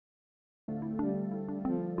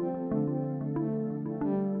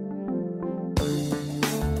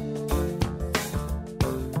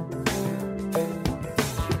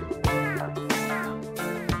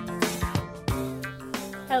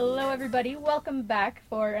everybody, welcome back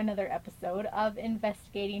for another episode of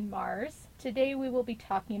Investigating Mars. Today we will be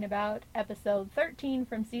talking about episode 13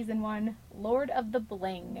 from season 1, Lord of the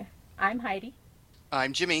Bling. I'm Heidi.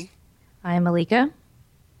 I'm Jimmy. I'm Malika.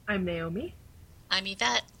 I'm Naomi. I'm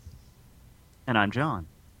Yvette. And I'm John.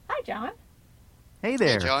 Hi, John. Hey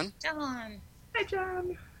there. Hey, John. John. Hi,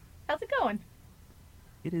 John. How's it going?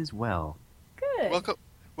 It is well. Good.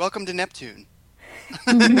 Welcome to Neptune.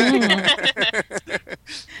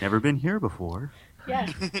 Never been here before.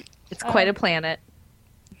 Yeah. It's quite a planet.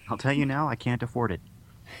 I'll tell you now, I can't afford it.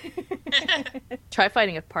 Try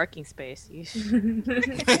finding a parking space.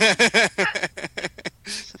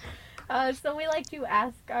 So we like to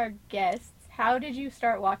ask our guests, how did you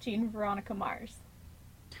start watching Veronica Mars?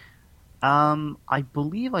 I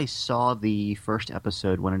believe I saw the first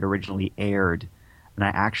episode when it originally aired, and I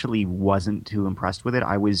actually wasn't too impressed with it.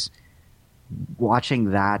 I was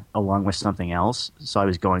watching that along with something else, so I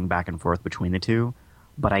was going back and forth between the two,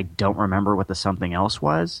 but I don't remember what the something else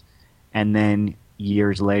was. And then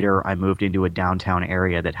years later, I moved into a downtown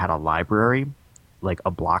area that had a library, like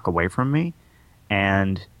a block away from me,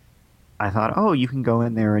 and I thought, oh, you can go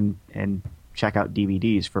in there and check out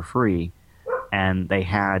DVDs for free, and they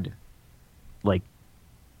had like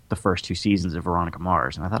the first 2 seasons of Veronica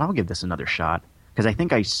Mars, and I thought, I'll give this another shot, because I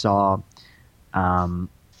think I saw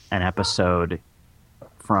an episode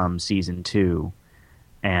from season 2,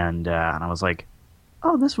 and I was like,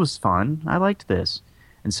 oh, this was fun. I liked this.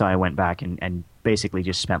 And so I went back and basically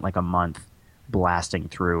just spent like a month blasting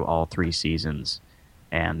through all 3 seasons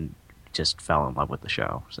and just fell in love with the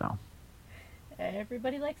show. So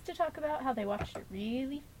Everybody likes to talk about how they watched it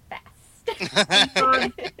really fast.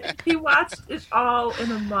 He watched it all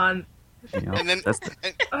in a month. you know, And then, that's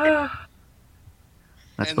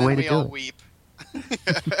and the way then to we do all it. weep.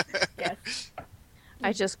 Yes.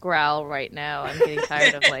 I just growl right now. I'm getting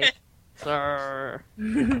tired of like, "Grr."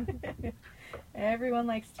 Everyone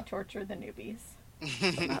likes to torture the newbies.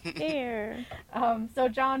 Not fair. So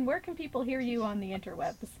John, where can people hear you on the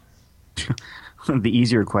interwebs? The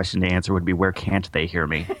easier question to answer would be, where can't they hear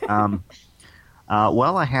me?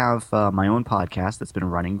 Well, I have my own podcast that's been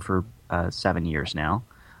running for 7 years now,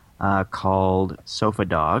 called Sofa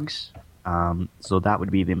Dogs. So that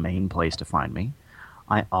would be the main place to find me.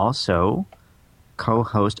 I also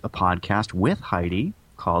co-host a podcast with Heidi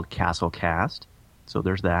called Castlecast. So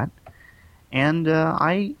there's that. And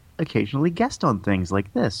I occasionally guest on things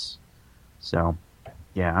like this. So,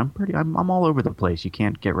 yeah, I'm all over the place. You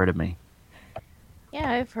can't get rid of me.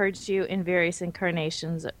 Yeah, I've heard you in various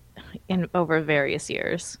incarnations over various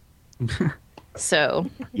years. So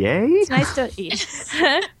Yay! it's nice to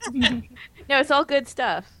No, it's all good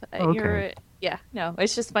stuff. Okay.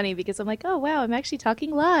 It's just funny because I'm like, oh wow, I'm actually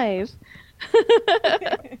talking live.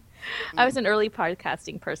 I was an early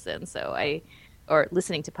podcasting person, or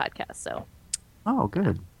listening to podcasts, so. Oh,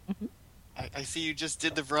 good. I see you just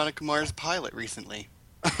did the Veronica Mars pilot recently.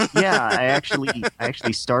 Yeah, I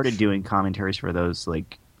actually started doing commentaries for those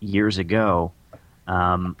like years ago,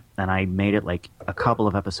 and I made it like a couple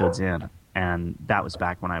of episodes in, and that was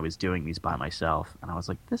back when I was doing these by myself, and I was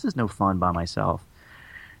like, this is no fun by myself.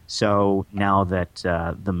 So now that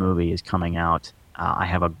the movie is coming out, I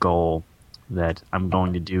have a goal that I'm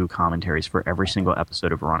going to do commentaries for every single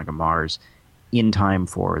episode of Veronica Mars in time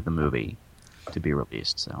for the movie to be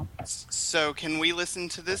released. So can we listen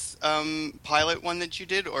to this pilot one that you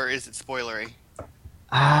did, or is it spoilery?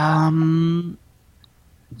 I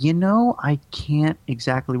can't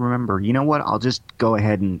exactly remember. You know what? I'll just go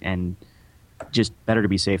ahead and just better to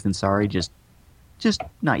be safe than sorry. Just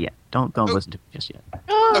not yet. Don't listen to it just yet.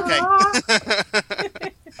 Okay.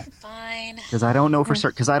 Fine. Because I don't know for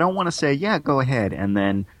certain. Because I don't want to say, yeah, go ahead, and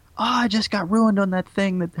then, I just got ruined on that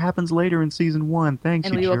thing that happens later in season 1. Thanks,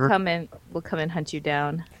 And you we'll jerk. come and hunt you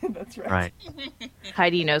down. That's right. Right.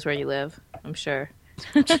 Heidi knows where you live, I'm sure.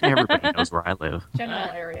 Everybody knows where I live. General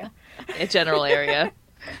area. A general area.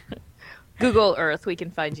 Google Earth, we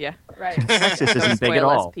can find you. Right. Texas isn't big at Spoil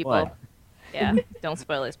us, all. people. What? Yeah, don't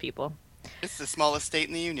spoil us, people. It's the smallest state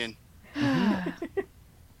in the union.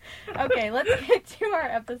 Okay, let's get to our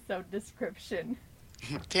episode description.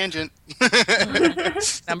 Tangent.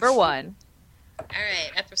 Number 1.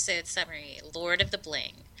 Alright, episode summary. Lord of the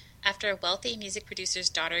Bling. After a wealthy music producer's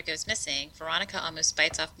daughter goes missing, Veronica almost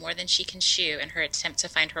bites off more than she can chew in her attempt to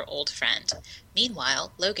find her old friend.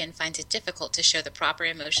 Meanwhile, Logan finds it difficult to show the proper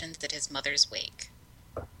emotions at his mother's wake.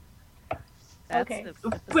 Okay.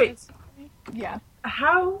 Wait. Yeah.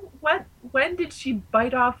 When did she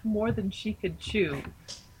bite off more than she could chew?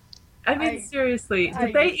 I mean, seriously, did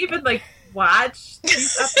I- they even, watch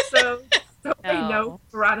these episodes? Don't they know who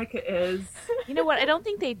Veronica is? You know what? I don't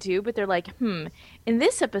think they do, but they're like, in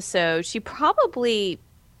this episode, she probably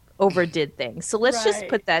overdid things. So let's just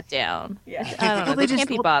put that down. Yeah. I don't know. They can't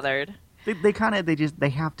be bothered. They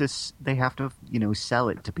have to sell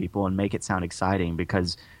it to people and make it sound exciting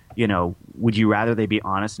because, would you rather they be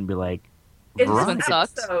honest and be like, In this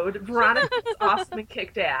episode, Veronica's awesome and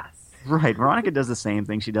kicked ass. Right, Veronica does the same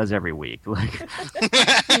thing she does every week. Like,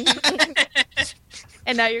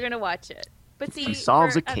 and now you're gonna watch it. But see, she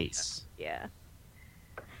solves a case. Yeah.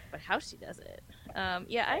 But how she does it?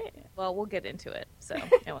 We'll get into it, so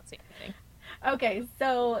I won't say anything. Okay,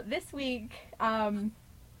 so this week, I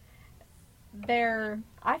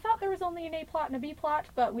thought there was only an A plot and a B plot,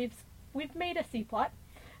 but we've made a C plot.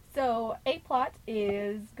 So A plot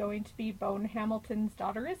is going to be Bone Hamilton's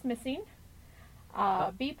daughter is missing.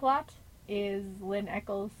 B plot is Lynn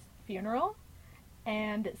Eccles' funeral.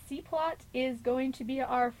 And C plot is going to be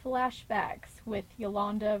our flashbacks with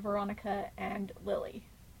Yolanda, Veronica, and Lily.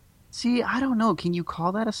 See, I don't know. Can you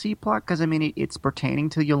call that a C plot? Because I mean, it's pertaining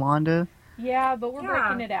to Yolanda. Yeah, but we're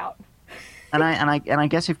breaking it out. And I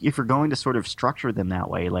guess if you're going to sort of structure them that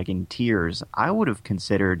way, like in tiers, I would have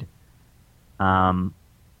considered, the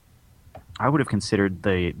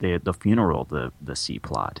funeral the C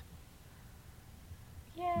plot.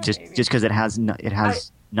 Yeah, just maybe. Because it has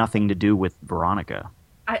nothing to do with Veronica.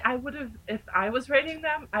 I would have, if I was rating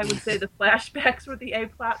them, I would say the flashbacks were the A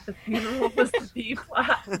plot, the funeral was the B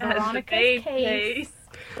plot, Veronica's and the case.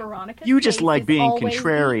 Veronica's You just case like is being always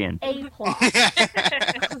contrarian. A plot.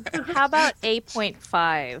 How about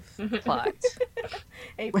 8.5 plot?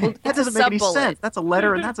 Wait, that doesn't make any sense. That's a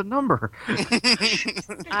letter and that's a number.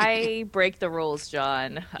 I break the rules,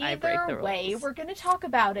 John. I break the Either rules. way, we're going to talk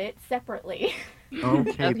about it separately.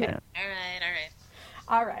 Okay, then.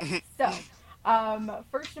 All right. So,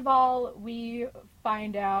 first of all, we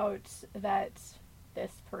find out that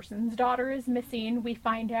this person's daughter is missing. We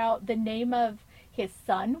find out the name of his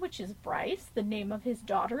son, which is Bryce, the name of his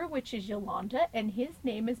daughter, which is Yolanda, and his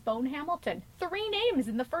name is Bone Hamilton. 3 names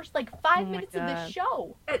in the first, 5 minutes of this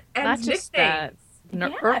show. And Not nicknames. just that. Yeah.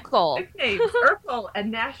 Urkel. Nicknames. Urkel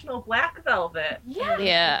and National Black Velvet. Yeah.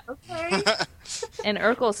 Yeah. Okay. And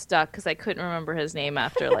Urkel stuck because I couldn't remember his name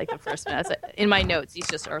after the first minute. In my notes, he's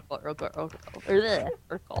just Urkel.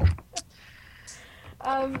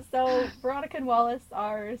 So Veronica and Wallace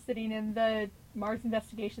are sitting in the Mars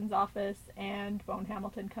Investigations office, and Bone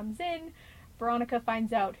Hamilton comes in. Veronica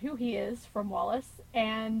finds out who he is from Wallace,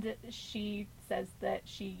 and she says that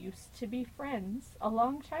she used to be friends a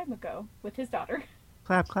long time ago with his daughter.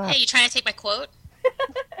 Clap, clap. Hey, you trying to take my quote?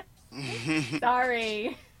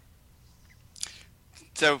 Sorry.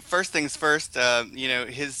 So first things first,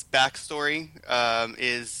 his backstory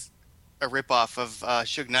is a ripoff of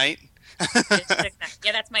Suge Knight.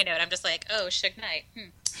 Yeah, that's my note. I'm just like, oh, Suge Knight.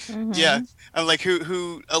 Mm-hmm. Yeah, I'm like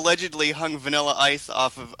who allegedly hung Vanilla Ice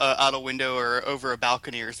off of out a window or over a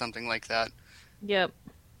balcony or something like that. Yep.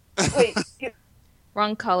 Wait,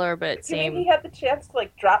 Wrong color, but you mean same. he had the chance to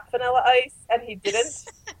drop Vanilla Ice and he didn't?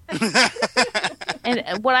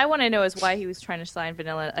 And what I want to know is why he was trying to sign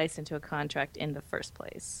Vanilla Ice into a contract in the first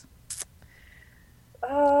place.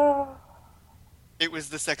 It was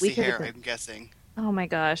the sexy We could've hair, been- I'm guessing. Oh my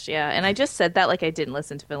gosh, yeah. And I just said that like I didn't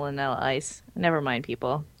listen to Vanilla Ice. Never mind,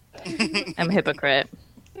 people. I'm a hypocrite.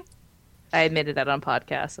 I admitted that on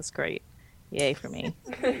podcast. That's great. Yay for me.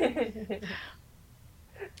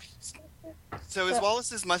 So is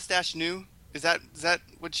Wallace's mustache new? Is that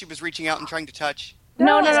what she was reaching out and trying to touch?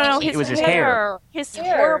 No. It was his hair. His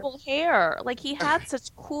horrible hair. Like, he had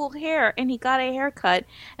such cool hair, and he got a haircut,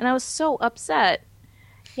 and I was so upset.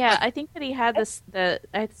 Yeah, I think that he had I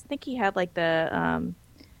think he had the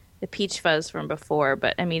peach fuzz from before,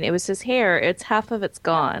 but I mean, it was his hair. It's half of it's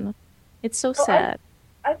gone. It's so sad.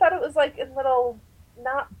 I thought it was in little,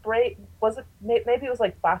 not braid. Was it? Maybe it was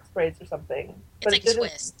box braids or something. It's it didn't-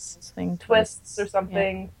 twists. Twists or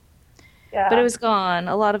something. Yeah. But it was gone.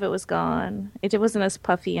 A lot of it was gone. It wasn't as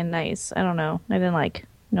puffy and nice. I don't know. I didn't like.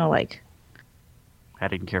 I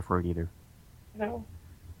didn't care for it either. No.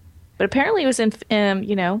 But apparently, it was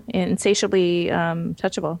insatiably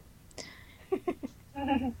touchable.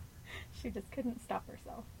 She just couldn't stop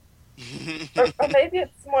herself. or maybe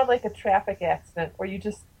it's more like a traffic accident where you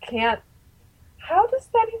just can't. How does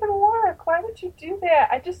that even work? Why would you do that?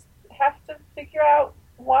 I just have to figure out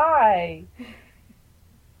why.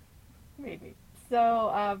 Maybe.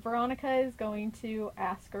 So Veronica is going to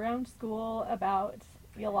ask around school about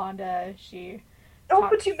Yolanda.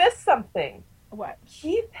 But you missed something. What?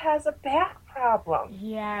 Keith has a back problem.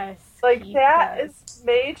 Yes. Like, Keith that does. is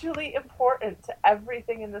majorly important to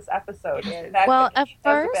everything in this episode. It The is. fact Well, that at Keith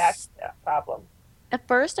has a back first- problem. At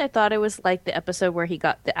first, I thought it was like the episode where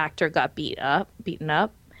the actor got beaten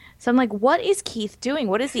up. So I'm like, what is Keith doing?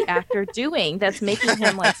 What is the actor doing that's making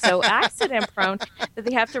him like so accident prone that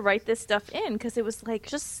they have to write this stuff in? Because it was like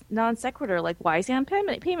just non sequitur. Like, why is he on pain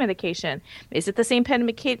medication? Is it the same pain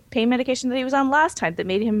medication that he was on last time that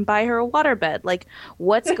made him buy her a waterbed? Like,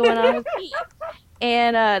 what's going on with Keith?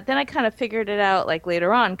 And then I kind of figured it out like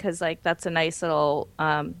later on because like that's a nice little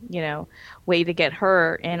way to get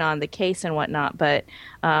her in on the case and whatnot. But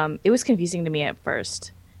it was confusing to me at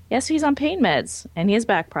first. Yes, he's on pain meds and he has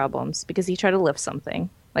back problems because he tried to lift something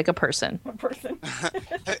like a person. A person.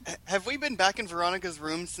 Have we been back in Veronica's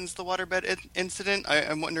room since the waterbed incident?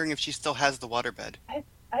 I'm wondering if she still has the waterbed.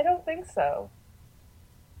 I don't think so.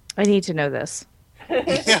 I need to know this.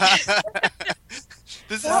 This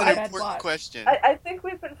is Well, an I- important question. I think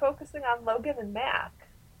we've been focusing on Logan and Mac.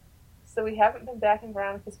 So we haven't been back in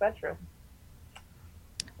Veronica's bedroom.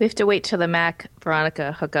 We have to wait till the Mac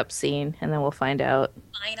Veronica hookup scene and then we'll find out.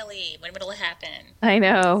 Finally, when it'll happen. I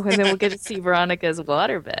know. And then we'll get to see Veronica's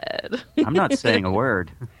waterbed. I'm not saying a word.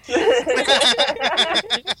 It's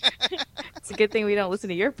a good thing we don't listen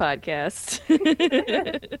to your podcast.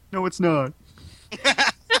 No, it's not.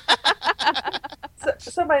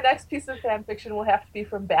 So my next piece of fan fiction will have to be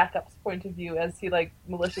from Backup's point of view as he like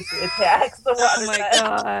maliciously attacks the waterbed.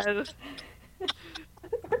 Oh my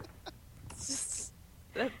god.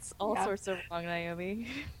 That's all Yeah. sorts of wrong, Naomi.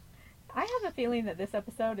 I have a feeling that this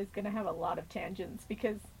episode is going to have a lot of tangents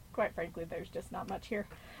because, quite frankly, there's just not much here.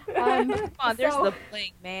 Come on, there's so- the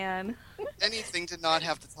Bling, man. Anything to not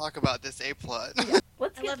have to talk about this A-plot.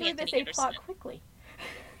 Let's I get love through this Anthony A-plot Anderson. quickly.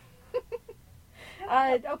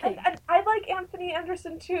 Okay. I like Anthony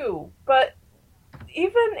Anderson too, but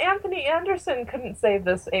even Anthony Anderson couldn't save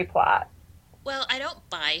this A-plot. Well, I don't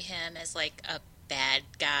buy him as like a bad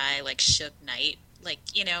guy, like Suge Knight. Like,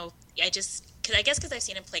 I guess because I've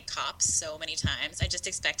seen him play cops so many times, I just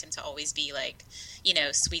expect him to always be like,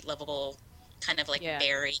 sweet, lovable, kind of like Yeah.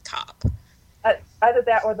 Barry cop. Either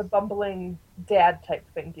that or the bumbling dad type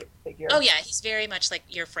figure. Oh yeah, he's very much like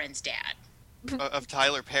your friend's dad. Of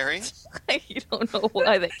Tyler Perry? You don't know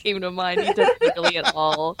why that came to mind. He doesn't really at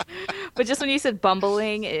all. But just when you said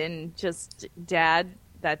bumbling and just dad,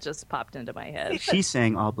 that just popped into my head. She's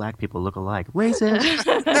saying all black people look alike.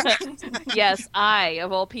 Racist. Yes, I,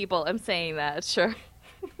 of all people, am saying that. Sure.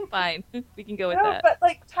 Fine. We can go with No, that. but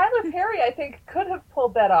like Tyler Perry, I think could have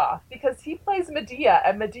pulled that off because he plays Medea,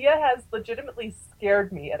 and Medea has legitimately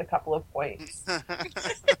scared me at a couple of points.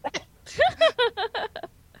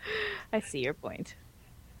 I see your point.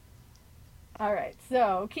 All right.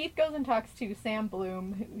 So Keith goes and talks to Sam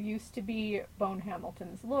Bloom, who used to be Bone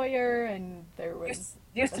Hamilton's lawyer, and there was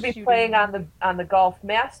Used a to be shooting. playing on the Golf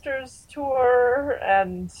Masters tour,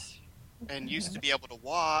 and And used to be able to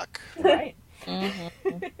walk. right.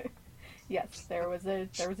 Mm-hmm. Yes, there was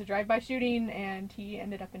a drive-by shooting, and he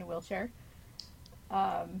ended up in a wheelchair.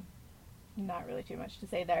 Not really too much to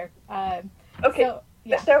say there. okay. So,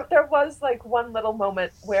 yeah. There was like one little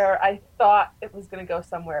moment where I thought it was going to go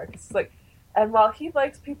somewhere. It's like, and while he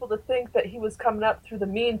likes people to think that he was coming up through the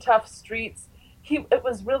mean, tough streets, it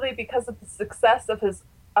was really because of the success of his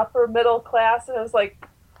upper middle class. And I was like,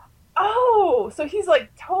 oh, so he's like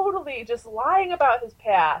totally just lying about his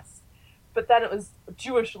past. But then it was a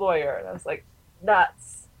Jewish lawyer, and I was like,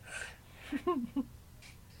 nuts.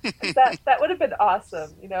 That would have been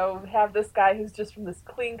awesome, have this guy who's just from this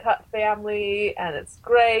clean-cut family, and it's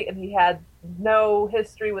great, and he had no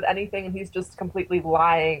history with anything, and he's just completely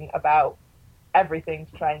lying about everything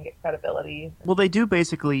to try and get credibility. Well, they do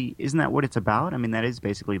basically. Isn't that what it's about? I mean, that is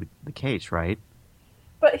basically the case, right?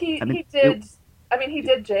 But he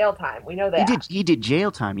did jail time. We know that. He did jail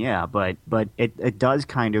time, yeah. But it does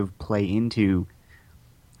kind of play into.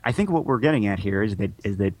 I think what we're getting at here is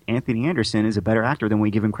that Anthony Anderson is a better actor than we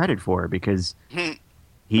give him credit for because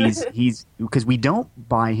he's because we don't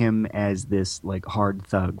buy him as this like hard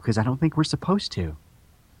thug because I don't think we're supposed to.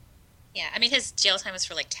 Yeah, I mean his jail time was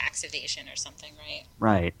for like tax evasion or something, right?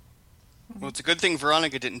 Right. Well, it's a good thing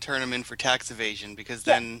Veronica didn't turn him in for tax evasion because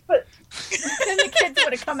then... But Then the kids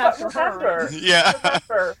would have come out for her.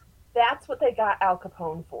 remember, that's what they got Al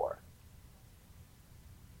Capone for.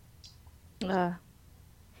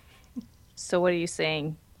 So what are you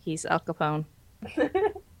saying? He's Al Capone.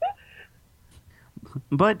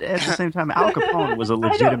 But at the same time, Al Capone was a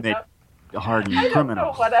legitimate hardened I don't criminal.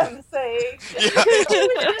 know what I'm saying.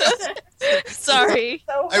 Sorry.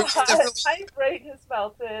 So I was hot. definitely- My brain has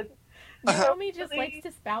melted. Naomi just likes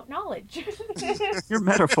to spout knowledge. Your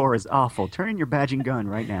metaphor is awful. Turn in your badge and gun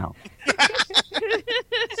right now.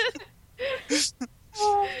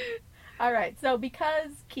 All right, so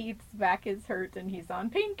because Keith's back is hurt and he's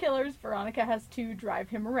on painkillers, Veronica has to drive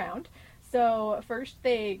him around. So first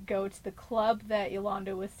they go to the club that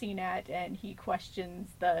Yolanda was seen at, and he questions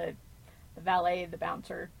the valet, the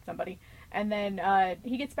bouncer, somebody. And then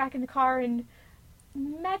he gets back in the car, and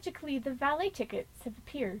magically the valet tickets have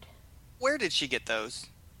appeared. Where did she get those?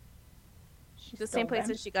 The same place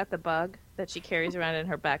that she got the bug that she carries around in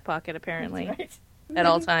her back pocket, apparently, Right. at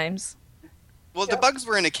all times. Well, the bugs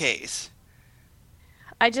were in a case.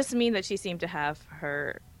 I just mean that she seemed to have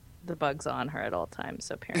the bugs on her at all times,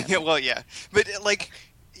 so apparently. Yeah, well, yeah. But, like,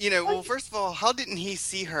 well, first of all, how didn't he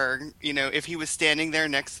see her, if he was standing there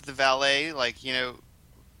next to the valet? Like,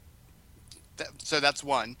 so that's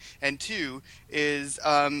one. And two is,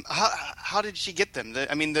 how did she get them?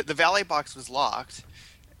 The valet box was locked.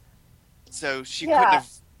 So she couldn't have,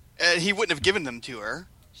 he wouldn't have given them to her.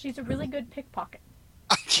 She's a really good pickpocket.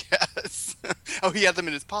 I guess. Oh, he had them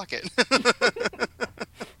in his pocket.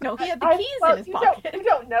 No, he had the keys in his pocket. You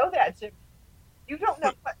don't know that, Jim. You don't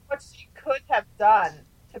know what she could have done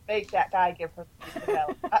to make that guy give her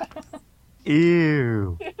the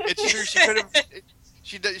Ew. It's true. She could have.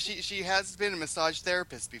 She has been a massage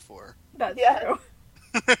therapist before. That's true.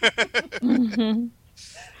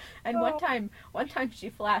 And one time she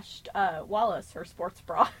flashed Wallace her sports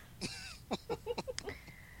bra.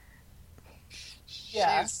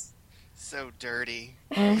 Yeah. She's so dirty.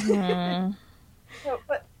 Mm-hmm. So,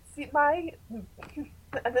 but see,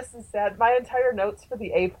 and this is sad, my entire notes for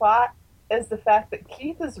the A plot is the fact that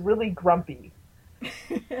Keith is really grumpy.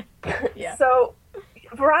 Yeah. So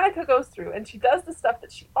Veronica goes through and she does the stuff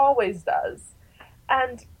that she always does.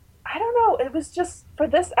 And I don't know, it was just, for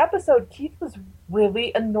this episode, Keith was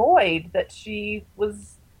really annoyed that she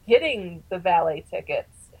was getting the valet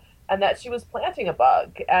tickets and that she was planting a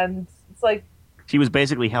bug. And it's like, She was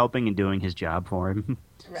basically helping and doing his job for him.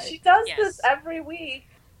 Right. she does this every week.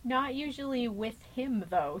 Not usually with him,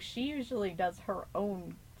 though. She usually does her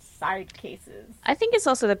own side cases. I think it's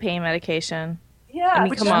also the pain medication. Yeah. I mean,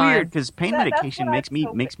 Which come is on. weird, because pain That's medication what I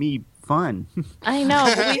makes was me fun. I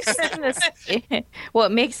know, but we've seen this. Well,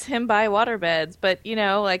 it makes him buy waterbeds, but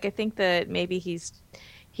I think that maybe he's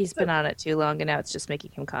been on it too long, and now it's just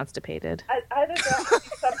making him constipated. I don't know,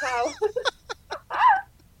 somehow.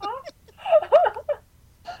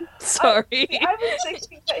 Sorry. I was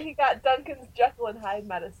thinking that he got Duncan's Jekyll and Hyde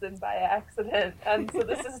medicine by accident, and so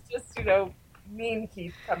this is just, mean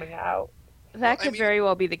Keith coming out. That could very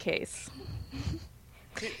well be the case.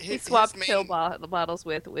 He swapped pill bottles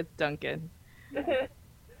with Duncan.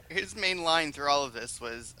 His main line through all of this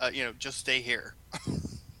was, just stay here.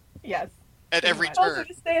 Yes. At every Also, turn.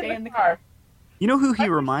 just stay in the car. You know who he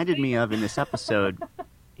reminded me of in this episode?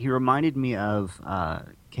 He reminded me of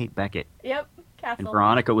Kate Beckett. Yep. Castle. And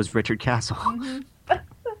Veronica was Richard Castle. Mm-hmm.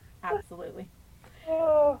 Absolutely.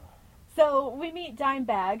 Oh. So we meet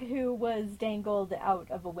Dimebag, who was dangled out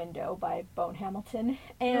of a window by Bone Hamilton,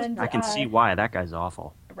 and I can see why. That guy's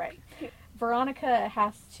awful. Right. Veronica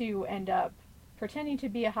has to end up pretending to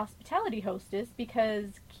be a hospitality hostess because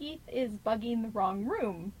Keith is bugging the wrong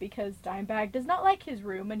room because Dimebag does not like his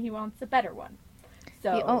room and he wants a better one.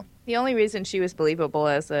 So the only reason she was believable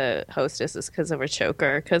as a hostess is because of her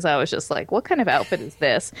choker. Because I was just like, "What kind of outfit is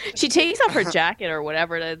this?" She takes off her jacket or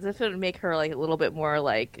whatever as if it would make her like a little bit more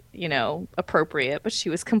like appropriate, but she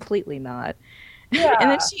was completely not. Yeah. And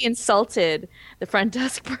then she insulted the front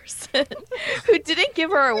desk person who didn't give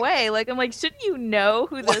her away. Like I'm like, shouldn't you know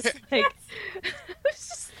who this? Like, it's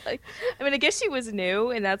just like, I mean, I guess she was new,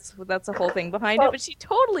 and that's the whole thing behind it. But she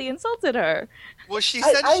totally insulted her. Well, she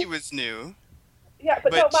said she was new. Yeah,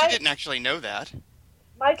 but she didn't actually know that.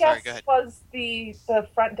 My guess Sorry, was the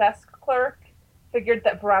front desk clerk figured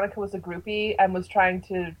that Veronica was a groupie and was trying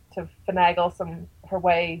to finagle her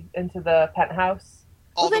way into the penthouse.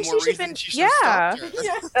 All the more reason she should have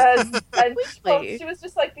stopped her. And she was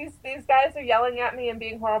just like, these guys are yelling at me and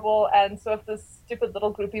being horrible, and so if this stupid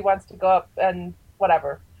little groupie wants to go up and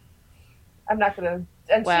whatever, I'm not going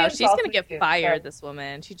to... Wow, she's going to get fired, this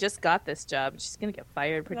woman. She just got this job. She's going to get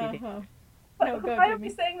fired pretty No, why are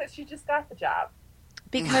we saying that she just got the job?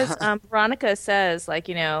 Because Veronica says, like,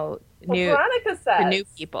 Veronica says. the new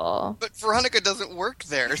people. But Veronica doesn't work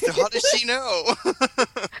there, so how does she know?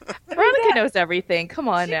 Veronica knows everything. Come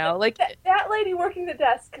on now. Like that lady working the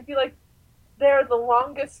desk could be like, they're the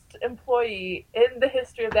longest employee in the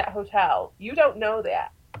history of that hotel. You don't know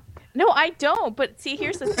that. No, I don't. But see,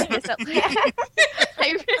 here's the thing: is that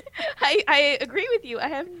I agree with you. I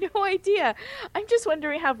have no idea. I'm just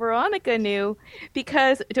wondering how Veronica knew,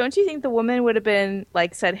 because don't you think the woman would have been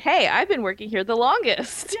like said, "Hey, I've been working here the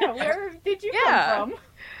longest." Yeah, where did you come from?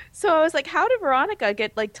 So I was like, how did Veronica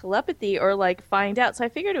get like telepathy or like find out? So I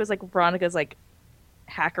figured it was like Veronica's like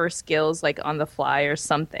hacker skills, like on the fly or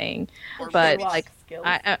something. But like,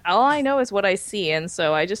 all I know is what I see, and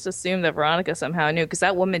so I just assumed that Veronica somehow knew, because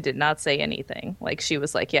that woman did not say anything. Like, she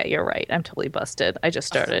was like, "Yeah, you're right. I'm totally busted. I just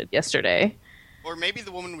started yesterday." Or maybe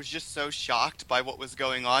the woman was just so shocked by what was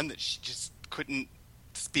going on that she just couldn't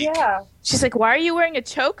speak. Yeah. She's like, "Why are you wearing a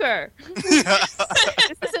choker? This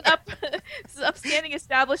is an upstanding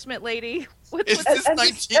establishment, lady." Is this And the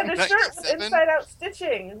shirt with 1997? inside-out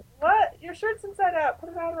stitching. What? Your shirt's inside out. Put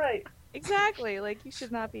it on right. Exactly. Like, you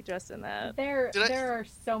should not be dressed in that. There are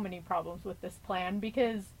so many problems with this plan,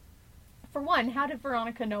 because, for one, how did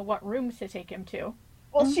Veronica know what rooms to take him to?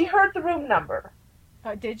 Well, she heard the room number.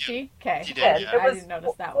 Did she? Okay. She did, yeah. It I was didn't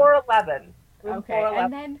notice that one. 411. Room Okay, 411.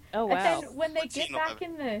 and then and then when they get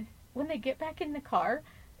 1411. back in the car,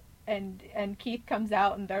 and Keith comes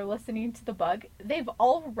out and they're listening to the bug, they've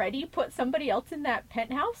already put somebody else in that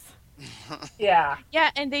penthouse. Yeah. Yeah,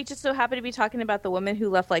 and they just so happen to be talking about the woman who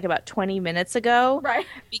left like about 20 minutes ago. Right.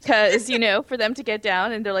 Because, for them to get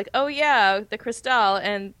down, and they're like, "Oh yeah, the Cristal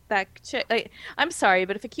and that chick." Like, I'm sorry,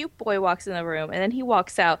 but if a cute boy walks in the room and then he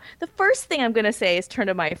walks out, the first thing I'm going to say is turn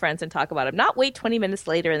to my friends and talk about him. Not wait 20 minutes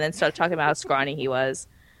later and then start talking about how scrawny he was.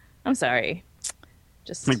 I'm sorry.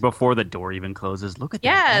 Just Like before the door even closes. Look at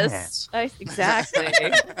that ass. Yes, exactly.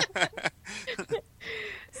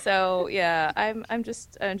 So yeah, I'm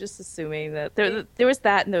just assuming that there was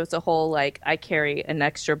that, and there was a whole like, I carry an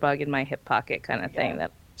extra bug in my hip pocket kind of thing.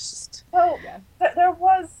 That was just Well, there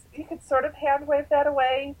was, you could sort of hand wave that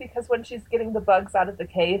away, because when she's getting the bugs out of the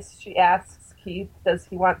case, she asks Keith, does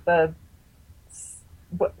he want the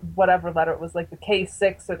whatever letter it was, like the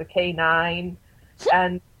K6 or the K9,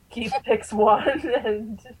 and Keith picks one,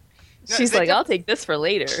 and she's like, "I'll take this for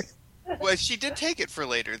later." Well, she did take it for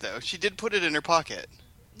later, though. She did put it in her pocket.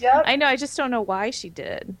 yep. I know. I just don't know why she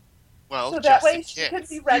did. Well, So that just way in she could case.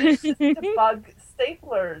 be ready to debug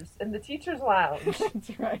staplers in the teacher's lounge.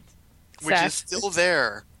 That's right. Which is Sass. still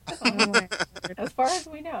there. Oh my word. As far as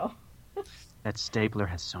we know. That stapler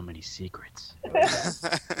has so many secrets.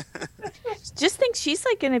 Just think, she's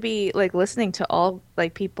like going to be like listening to all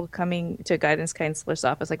like people coming to a guidance counselor's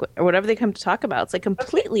office, like or whatever they come to talk about. It's like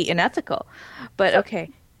completely unethical. But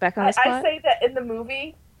okay, back on the spot. I say that in the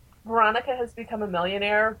movie, Veronica has become a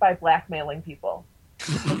millionaire by blackmailing people.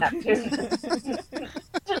 In Neptune.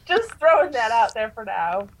 Just throwing that out there for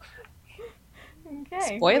now.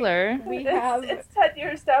 Okay. Spoiler. We have It's 10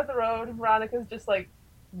 years down the road. Veronica's just like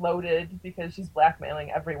loaded because she's blackmailing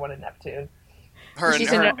everyone in Neptune. Her and She's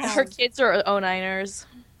her, her kids are O9ers.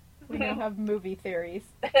 we now have movie theories.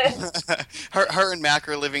 her and Mac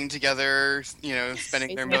are living together,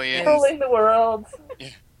 spending their millions. Ruling the world.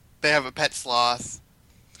 They have a pet sloth.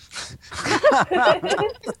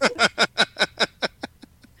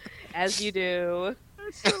 As you do.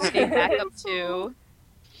 They back up too.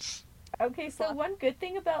 Okay, so one good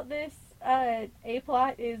thing about this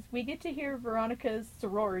A-plot is we get to hear Veronica's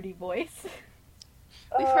sorority voice.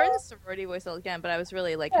 We've heard the sorority voice again, but I was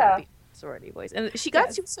really like Yeah. happy with the sorority voice. And she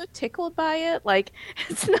was so tickled by it. Like,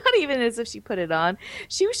 it's not even as if she put it on.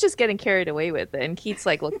 She was just getting carried away with it. And Keith's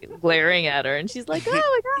like glaring at her, and she's like, "Oh my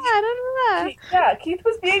god, I don't know." Yeah, Keith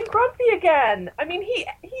was being grumpy again. I mean, he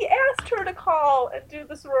asked her to call and do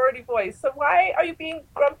the sorority voice. So why are you being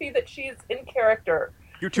grumpy that she's in character?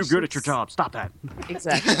 You're too good at your job. Stop that.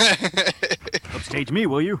 Exactly. Upstage me,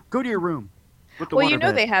 will you? Go to your room. With the Well,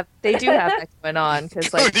 waterbed. they do have that going on, because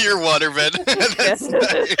Go like to your waterbed. That's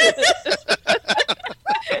nice.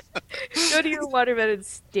 go to your waterbed and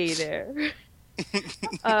stay there.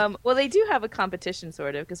 Well, they do have a competition,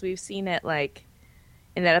 sort of, because we've seen it like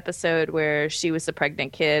in that episode where she was the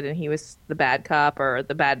pregnant kid and he was the bad cop or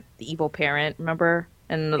the evil parent. Remember,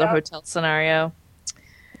 in the hotel scenario.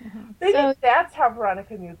 Maybe So- that's how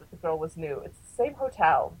Veronica knew that the girl was new. It's the same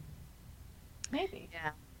hotel. Maybe. Yeah.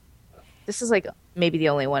 This is like maybe the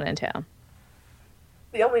only one in town.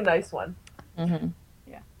 The only nice one. Mm-hmm.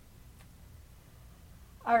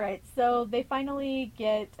 All right, so they finally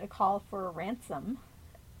get a call for a ransom,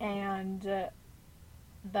 and the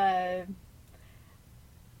whole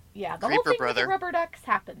Creeper thing with brother. the rubber ducks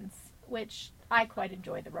happens, which I quite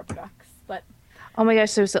enjoy the rubber ducks, but Oh my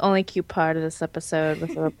gosh, it was the only cute part of this episode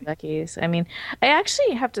with the rubber duckies. I mean, I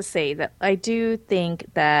actually have to say that I do think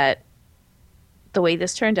that the way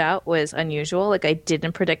this turned out was unusual. Like, I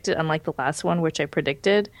didn't predict it, unlike the last one, which I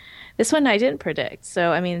predicted. This one I didn't predict.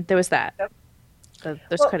 So, I mean, there was that. Yep.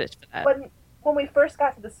 There's credit for that. When we first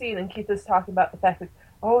got to the scene and Keith was talking about the fact that,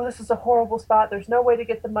 oh, this is a horrible spot. There's no way to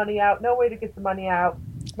get the money out. No way to get the money out.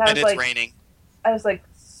 And it's raining. I was like,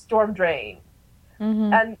 storm drain.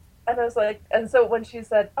 Mm-hmm. And I was like, and so when she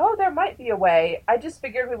said, oh, there might be a way, I just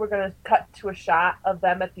figured we were going to cut to a shot of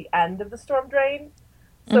them at the end of the storm drain.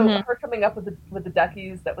 So her coming up with the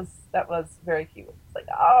duckies, that was very cute. It's like,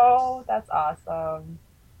 oh, that's awesome.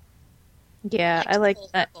 Yeah, I like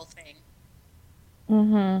that. Thing.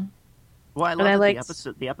 Mm-hmm. Well, I love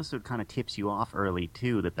that the episode kind of tips you off early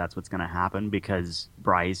too, that's what's going to happen, because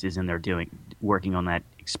Bryce is in there working on that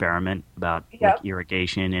experiment about like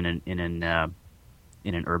irrigation in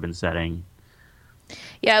an urban setting.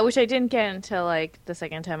 Yeah, which I didn't get until like the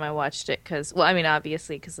second time I watched it, because, well, I mean,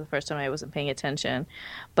 obviously, because the first time I wasn't paying attention,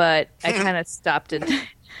 but I kind of stopped it.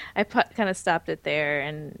 Kind of stopped it there,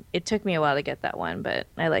 and it took me a while to get that one, but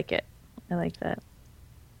I like it. I like that.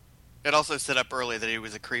 It also set up early that he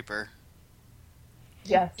was a creeper.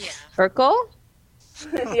 Yes. Yeah. Urkel?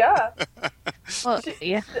 Yeah. Well,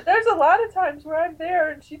 yeah. There's a lot of times where I'm there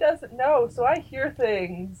and she doesn't know, so I hear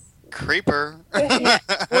things. Creeper. Yeah.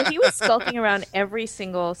 Well, he was skulking around every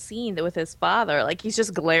single scene with his father. Like, he's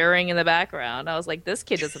just glaring in the background. I was like, this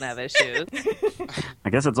kid doesn't have issues. I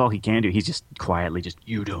guess that's all he can do. He's just quietly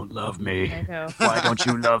you don't love me. I know. Why don't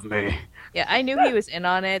you love me? Yeah, I knew he was in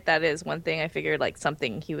on it. That is one thing I figured, like,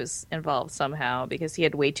 something he was involved somehow, because he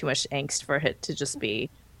had way too much angst for it to just be,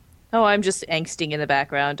 oh, I'm just angsting in the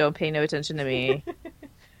background. Don't pay no attention to me.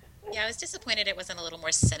 Yeah, I was disappointed it wasn't a little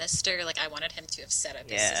more sinister. Like, I wanted him to have set up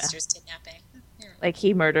his sister's kidnapping. Like,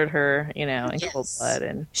 he murdered her, in cold blood,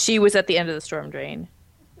 and she was at the end of the storm drain.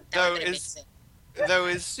 Though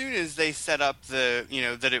as soon as they set up the,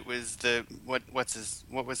 that it was the what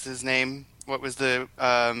was his name? What was the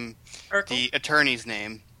attorney's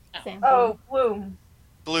name? Oh, Bloom.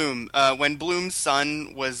 Bloom. When Bloom's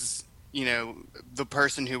son was, the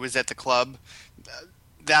person who was at the club,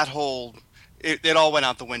 that whole it all went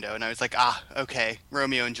out the window, and I was like, okay,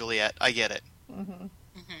 Romeo and Juliet, I get it. Mm-hmm.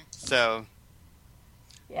 Mm-hmm. So,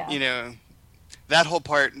 yeah, that whole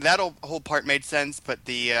part made sense, but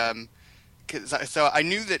so I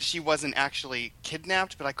knew that she wasn't actually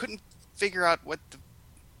kidnapped, but I couldn't figure out what the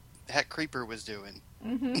heck Creeper was doing.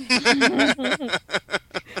 Mm-hmm.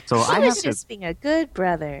 So I was just being a good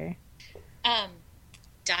brother.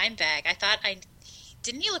 Dimebag,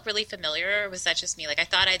 didn't he look really familiar, or was that just me? Like, I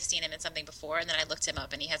thought I'd seen him in something before, and then I looked him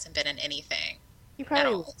up, and he hasn't been in anything. He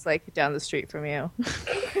probably looks like down the street from you.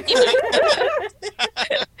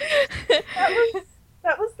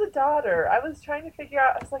 That was the daughter. I was trying to figure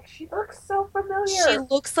out. I was like, she looks so familiar. She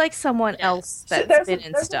looks like someone else that's been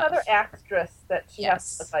in there's stuff. There's another actress that she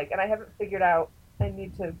has to look like, and I haven't figured out. I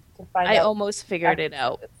need to find out. I almost figured it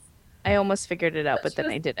out, but then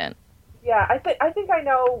I didn't. Yeah, I think I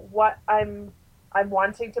know what I'm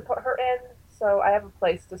wanting to put her in, so I have a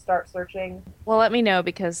place to start searching. Well, let me know,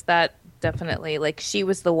 because that definitely, like, she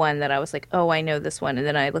was the one that I was like, oh, I know this one, and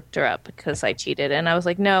then I looked her up because I cheated, and I was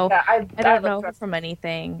like, no, I don't know her from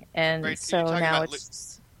anything, and Right, so now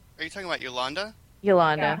it's... Are you talking about Yolanda?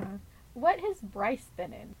 Yolanda. Yeah. What has Bryce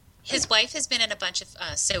been in? His wife has been in a bunch of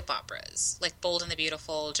soap operas, like Bold and the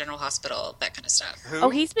Beautiful, General Hospital, that kind of stuff. Who? Oh,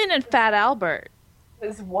 he's been in Fat Albert.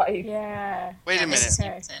 His wife. Yeah. Wait a minute.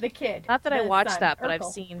 Okay. The kid. Not that I The watched son, that, but Urkel. I've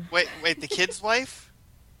seen... Wait, the kid's wife?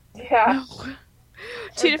 Yeah.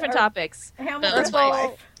 Two different topics. Hamilton's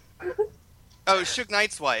Urkel. wife. Oh, Suge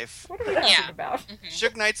Knight's wife. What are we talking Yeah. about? Mm-hmm.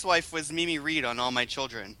 Suge Knight's wife was Mimi Reed on All My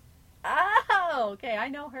Children. Oh, okay, I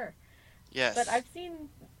know her. Yes. But I've seen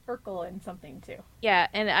Urkel in something too. Yeah,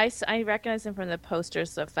 and I recognize him from the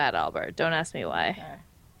posters of Fat Albert. Don't ask me why.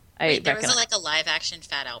 Wait, there was a live-action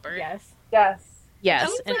Fat Albert? Yes. Yes. Yes,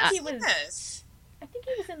 Sounds and like he was. Yes. I think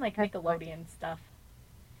he was in like Nickelodeon stuff.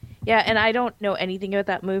 yeah, and I don't know anything about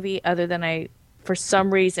that movie other than for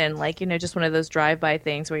some reason, like, just one of those drive-by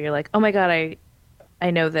things where you're like, oh my god,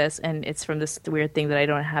 I know this, and it's from this weird thing that I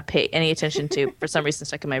don't have pay any attention to for some reason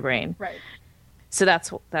stuck in my brain. Right. So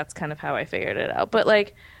that's kind of how I figured it out. But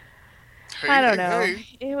like, I don't know,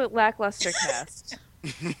 it was lackluster cast.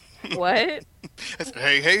 What?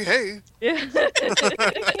 Hey. Yeah.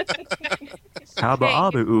 Haba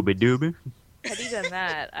abu ubi dooby. Had he done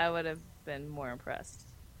that, I would have been more impressed.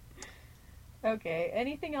 Okay.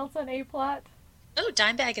 Anything else on A plot? Oh,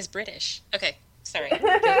 Dimebag is British. Okay, sorry.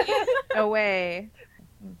 No way.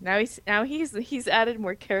 Now he's added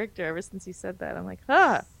more character ever since you said that. I'm like,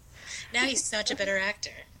 huh. Now he's such a better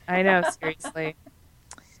actor. I know, seriously.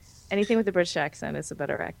 Anything with a British accent is a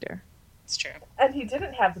better actor. It's true. And he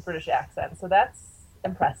didn't have the British accent, so that's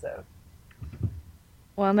impressive.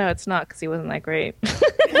 Well, no, it's not, because he wasn't that great.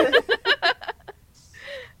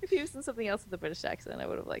 If he was in something else with a British accent, I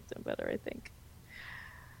would have liked him better, I think.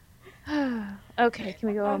 Okay, can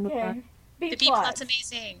we go on? Okay. The B plot's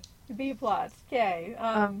amazing. B plot. Okay.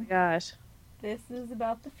 Oh my gosh. This is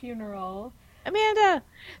about the funeral. Amanda!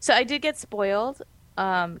 So I did get spoiled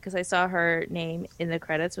because I saw her name in the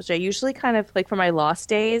credits, which I usually kind of, like for my Lost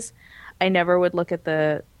days, I never would look at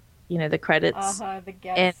the credits. The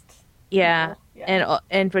guest. And, yeah. People.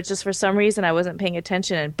 Yeah. But just for some reason I wasn't paying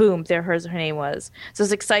attention, and boom, there her name was. So I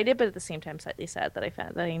was excited, but at the same time slightly sad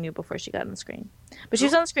that I knew before she got on the screen. But she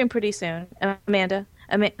was on the screen pretty soon. Amanda,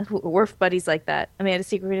 we're buddies like that. Amanda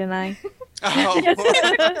Secret and I. Oh.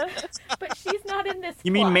 But she's not in this.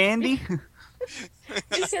 You mean plot. Mandy?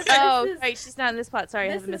 Right, she's not in this plot. Sorry,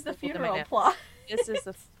 I This haven't is missed the the funeral plot. This is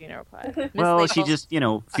the funeral plot. Well, she just,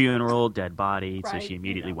 funeral, dead body, so Right, she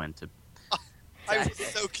immediately went to... I was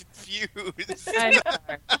so confused.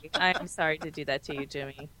 I'm sorry to do that to you,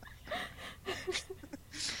 Jimmy.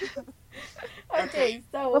 Okay,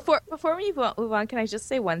 so Before we move on, can I just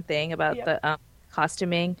say one thing about the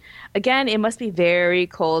costuming? Again, it must be very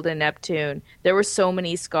cold in Neptune. There were so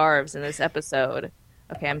many scarves in this episode.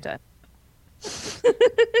 Okay, I'm done. they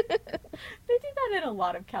do that in a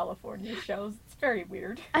lot of California shows. It's very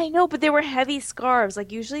weird. I know, but they were heavy scarves.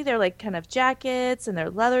 Like usually they're like kind of jackets and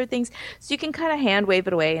they're leather things, so you can kind of hand wave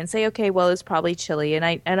it away and say, okay, well, it's probably chilly. And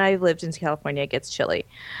I lived in California; it gets chilly,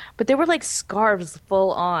 but they were like scarves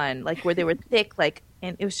full on, like where they were thick, like,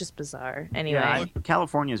 and it was just bizarre. Anyway, Yeah,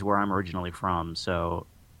 California is where I'm originally from, so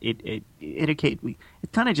it's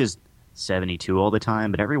kind of just 72 all the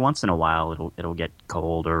time, but every once in a while it'll get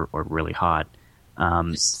cold or really hot.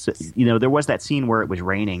 So, there was that scene where it was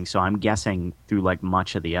raining, so I'm guessing through like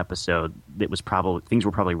much of the episode things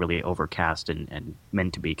were probably really overcast and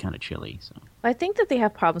meant to be kind of chilly. So I think that they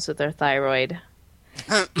have problems with their thyroid.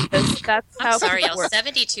 That's how I'm sorry, people y'all. work.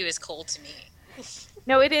 72 is cold to me.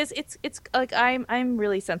 No, it is. It's like I'm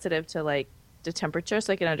really sensitive to like the temperature,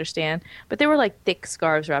 so I can understand. But they were like thick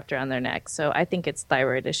scarves wrapped around their necks, so I think it's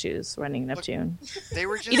thyroid issues running Neptune. They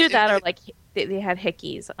were just Either that or like they had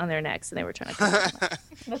hickeys on their necks and they were trying to cover them up.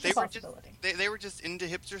 That's a possibility. They were just into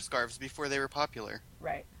hipster scarves before they were popular.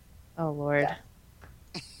 Right. Oh Lord.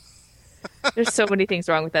 There's so many things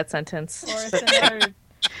wrong with that sentence.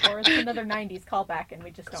 Or it's another 90s callback and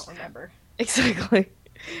we just don't remember. Exactly.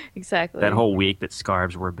 That whole week that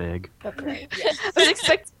scarves were big. That's right. Yes.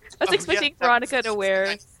 I was expecting Veronica to wear.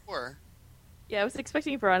 94. Yeah, I was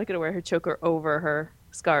expecting Veronica to wear her choker over her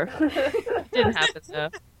scarf. Didn't happen though.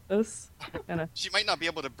 She might not be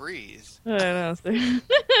able to breathe. I don't know.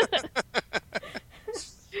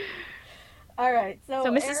 All right, so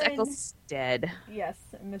Mrs. Erin, Eccles is dead. Yes,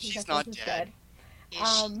 Mrs. She's Eccles not is dead. Is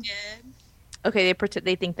she dead? Okay,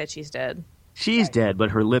 they think that she's dead. She's Right. dead,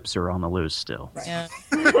 but her lips are on the loose still. Right. Yeah,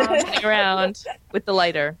 running around with the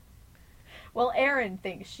lighter. Well, Aaron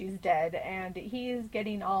thinks she's dead, and he's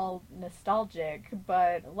getting all nostalgic,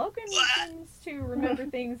 but Logan seems to remember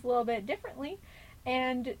things a little bit differently,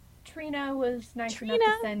 and Trina was nice enough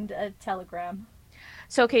to send a telegram.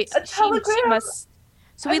 So, okay, A telegram? she must...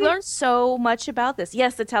 So we learned so much about this.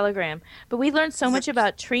 Yes, the telegram. But we learned so much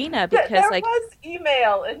about Trina because, there like... was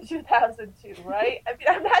email in 2002, right? I mean,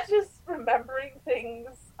 I'm not just remembering things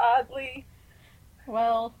oddly.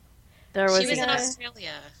 Well, There She was in Yeah.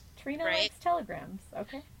 Australia. Trina Right. likes telegrams,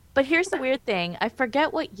 okay? But here's the weird thing. I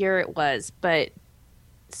forget what year it was, but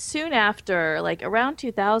soon after, like around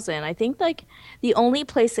 2000, I think like the only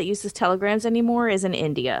place that uses telegrams anymore is in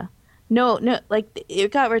India. No, like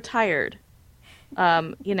it got retired.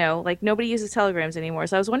 Like nobody uses telegrams anymore.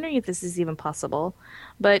 So I was wondering if this is even possible.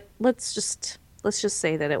 But let's just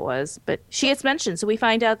say that it was. But she gets mentioned, so we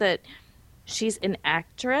find out that she's an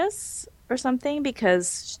actress or something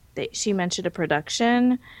because she mentioned a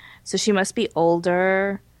production. So she must be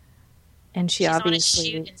older, and she's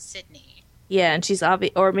obviously on a shoot in Sydney. Yeah, and she's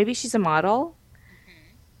or maybe she's a model.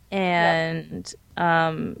 And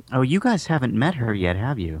Oh, you guys haven't met her yet,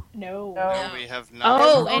 have you? No. No, we have not.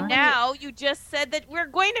 oh, and now you just said that we're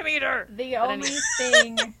going to meet her. The only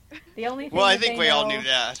thing Well, I that think they we all know- knew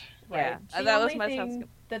that. Right. Yeah, The that was only my thing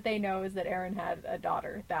sense. that they know is that Aaron had a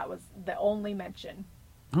daughter. That was the only mention.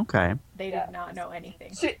 Okay. They Yeah. did not know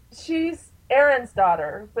anything. She's Aaron's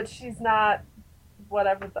daughter, but she's not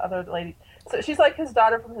whatever the other lady. So she's like his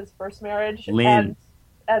daughter from his first marriage, Lynn. and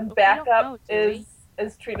But we don't backup know, do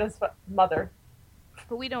is Trina's mother.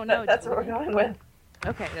 But we don't know. That's do what we're we? going with.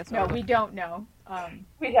 Okay, that's No, what we don't know.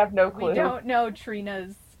 We have no clue. We don't know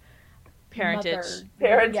Trina's parentage. Mother.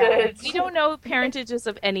 Parentage. Yeah. We don't know parentages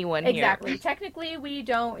of anyone here. Exactly. Technically, we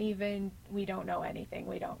don't know anything.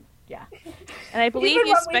 We don't. Yeah. And I believe Even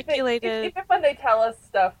you when we speculated. even when they tell us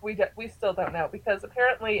stuff, we still don't know because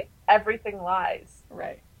apparently everything lies.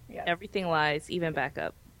 Right. Yeah. Everything lies, even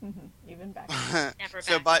backup. Even back. Never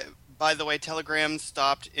So back. by the way, Telegram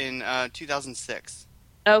stopped in 2006.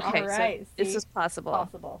 Okay, All right, so this see? is possible.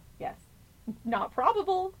 Possible. Yes. Not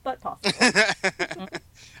probable, but possible.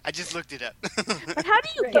 I just looked it up. But how do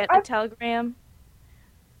you Right. get a telegram?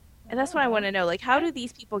 And that's what I want to know. Like, how do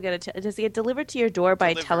these people get it? Does it get delivered to your door by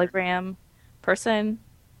a Delivered. telegram person?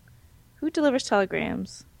 Who delivers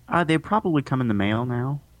telegrams? They probably come in the mail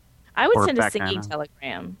now. I would Or send a back singing then.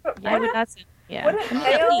 telegram. But I would not send. Yeah. Wouldn't I mean,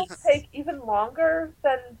 mail please. take even longer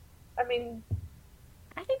than? I mean,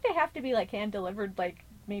 I think they have to be like hand delivered, like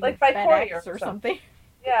maybe Like by FedEx courier or or something.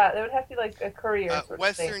 yeah, it would have to be like a courier. Sort of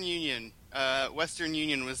Western thing. Union. Western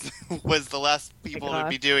Union was the last people to gosh.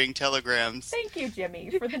 be doing telegrams. Thank you, Jimmy,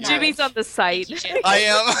 for the knowledge. Jimmy's on the site. Thank you, Jimmy. I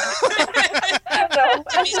am. I don't know.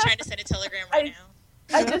 Jimmy's trying to send a telegram right now.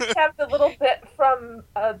 I just have the little bit from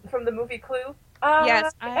the movie Clue.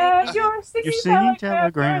 Yes, You're singing singing telegram.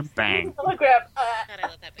 telegram, bang. Telegram. God, I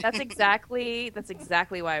love that bit. That's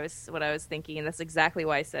exactly what I was thinking, and that's exactly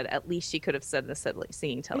why I said at least she could have said the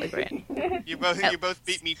singing telegram. You both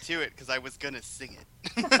beat me to it because I was gonna sing it.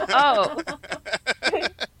 Oh, you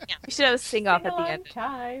should have a sing off at the end.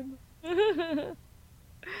 Time.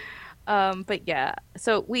 But yeah,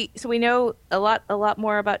 so we know a lot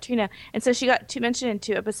more about Trina, and so she got mentioned in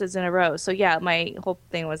 2 episodes in a row. So yeah, my whole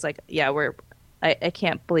thing was like, yeah, I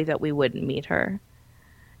can't believe that we wouldn't meet her,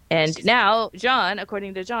 and now John,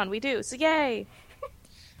 according to John, we do. So yay!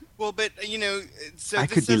 Well, but so I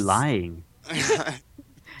this could be is- lying.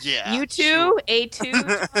 Yeah. You two, sure.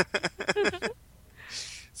 A2.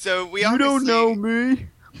 So we You don't obviously- know me.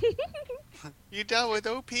 You dealt with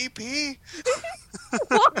OPP.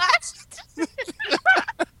 What?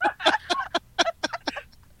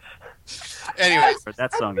 Anyway, For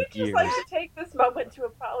that I song would of just years. like to take this moment to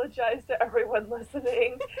apologize to everyone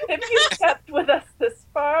listening. If you kept with us this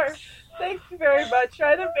far, thank you very much.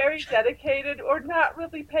 Either very dedicated or not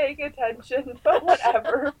really paying attention, but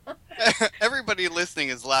whatever. everybody listening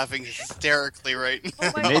is laughing hysterically right now.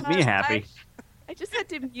 Oh my Made me God, happy. I just had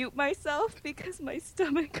to mute myself because my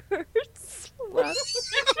stomach hurts. Well,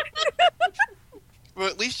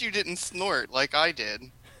 at least you didn't snort like I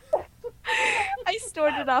did. I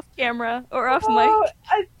snorted off camera or off Oh,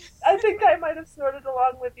 mic. I think I might have snorted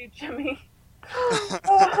along with you, Jimmy.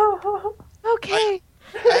 Oh. Okay.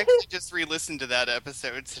 I actually just re-listened to that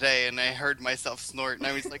episode today, and I heard myself snort, and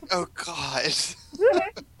I was like, "Oh God!"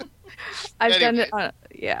 I've done Anyways. it.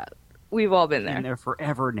 Yeah, we've all been Been there. there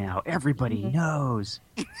forever now. Everybody Mhm. knows.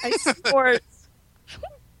 I snort.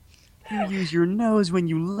 You use your nose when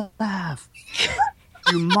you laugh.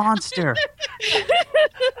 You monster.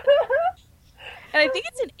 And I think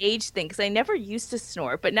it's an age thing because I never used to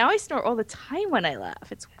snort, but now I snort all the time when I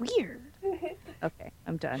laugh. It's weird. Okay,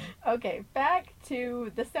 I'm done. Okay, back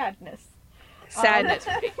to the sadness. Sadness.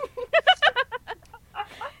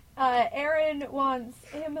 Aaron wants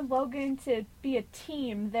him and Logan to be a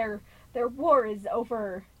team. Their war is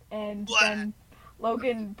over, and then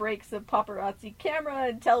Logan breaks a paparazzi camera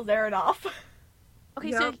and tells Aaron off. Okay,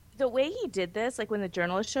 Yeah. so the way he did this, like when the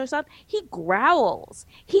journalist shows up, he growls.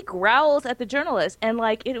 He growls at the journalist, and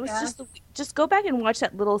like it was just go back and watch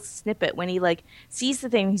that little snippet when he like sees the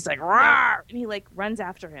thing. He's like rawr, and he like runs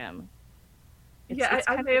after him. Yeah, It's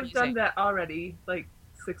I kind may of have done that already, like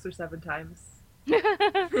 6 or 7 times.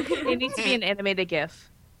 It needs to be an animated GIF.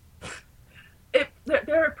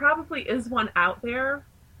 There probably is one out there,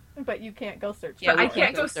 But you can't go search. Yeah, but for I it.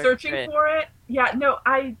 can't go search searching for it. for it. Yeah, no,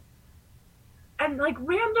 and like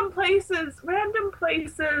random places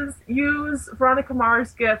use Veronica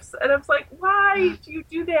Mars gifs, and I was like, why do you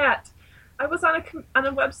do that? I was on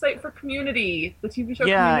a website for Community, the TV show.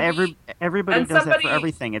 Yeah, Community. everybody And does that somebody- for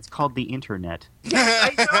everything. It's called the internet.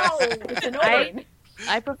 Yes, I know. It's annoying.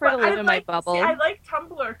 I prefer to But live I in my like- bubble. See, I like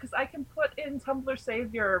Tumblr because I can put in Tumblr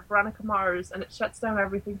Savior Veronica Mars, and it shuts down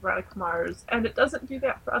everything Veronica Mars, and it doesn't do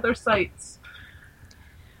that for other sites.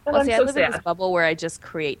 And Well, I'm see, I so live in this sad. bubble where I just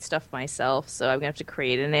create stuff myself. So I'm gonna have to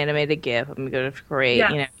create an animated GIF. I'm gonna have to create,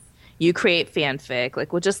 Yes. you create fanfic.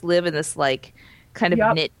 Like we'll just live in this like kind of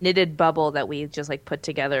Yep. knitted bubble that we just like put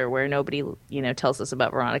together where nobody tells us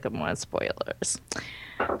about Veronica Mars spoilers.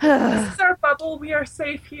 This is our bubble. We are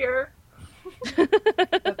safe here.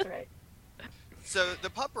 That's right. So the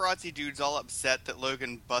paparazzi dude's all upset that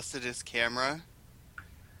Logan busted his camera,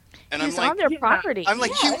 and He's I'm like, on their yeah. property. I'm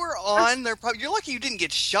like, Yeah. you were on their. You're lucky you didn't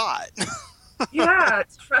get shot. Yeah,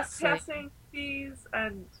 it's trespassing fees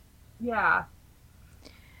and yeah.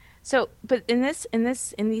 So, but in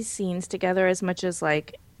these scenes together, as much as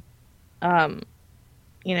like, Logan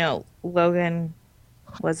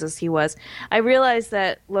was as he was, I realized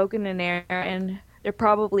that Logan and Aaron, they're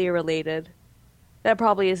probably related. That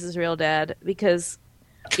probably is his real dad, because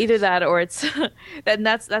either that or it's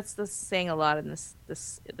that's the saying a lot in this in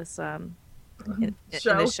this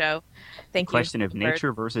show. Thank you. Question of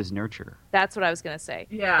nature versus nurture. That's what I was going to say.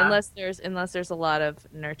 Yeah. Unless there's a lot of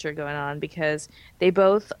nurture going on, because they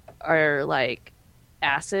both are like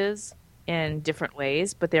asses in different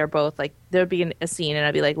ways, but they're both like, there'd be a scene and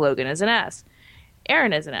I'd be like, Logan is an ass.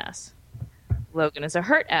 Aaron is an ass. Logan is a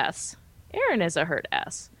hurt ass. Aaron is a hurt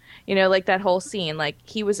ass. Like that whole scene, like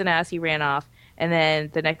he was an ass, he ran off, and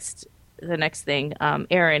then the next thing,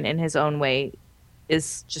 Aaron in his own way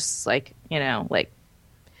is just like, like,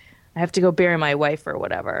 I have to go bury my wife or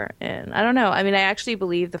whatever. And I don't know. I mean, I actually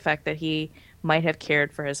believe the fact that he might have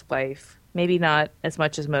cared for his wife. Maybe not as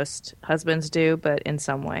much as most husbands do, but in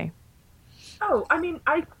some way. Oh, I mean,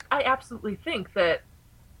 I absolutely think that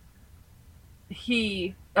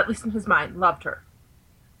he, at least in his mind, loved her.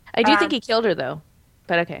 I do think he killed her, though.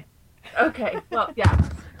 But okay. Okay, well, yeah.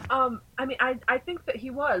 I mean, I think that he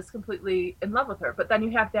was completely in love with her, but then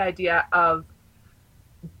you have the idea of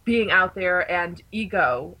being out there and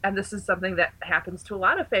ego, and this is something that happens to a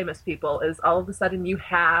lot of famous people, is all of a sudden you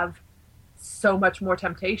have so much more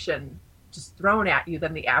temptation just thrown at you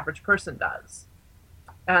than the average person does.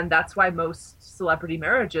 And that's why most celebrity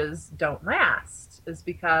marriages don't last, is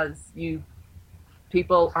because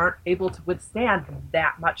people aren't able to withstand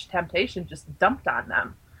that much temptation just dumped on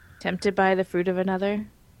them. Tempted by the fruit of another?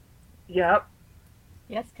 Yep.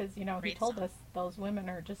 Yes, because, he told us those women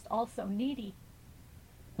are just also needy.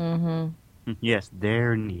 Mm-hmm. Yes,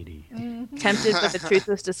 they're needy. Mm-hmm. Tempted, but the truth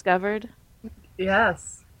was discovered?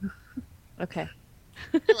 Yes. Okay.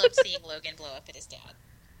 I loved seeing Logan blow up at his dad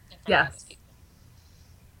in front of his people.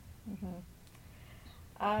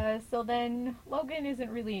 Mm-hmm. So then Logan isn't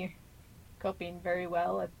really coping very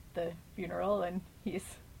well at the funeral, and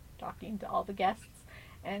he's talking to all the guests.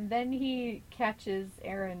 And then he catches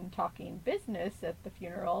Aaron talking business at the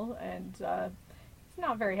funeral, and he's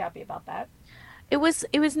not very happy about that. It was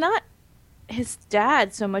not his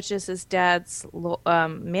dad so much as his dad's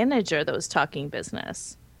manager that was talking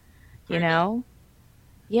business.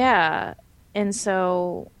 Yeah, and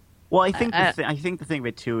so. Well, I think I think the thing of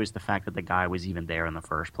it too is the fact that the guy was even there in the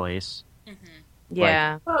first place. Mm-hmm.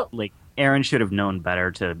 Yeah. Like Aaron should have known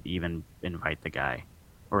better to even invite the guy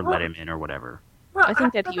or let him in or whatever. Well, I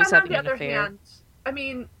think that he was having an affair. Hand, I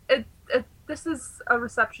mean, this is a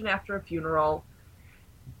reception after a funeral.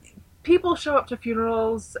 People show up to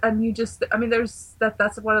funerals, and you just, I mean,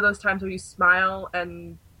 that's one of those times where you smile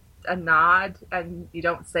and nod, and you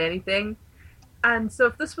don't say anything. And so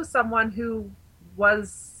if this was someone who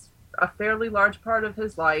was a fairly large part of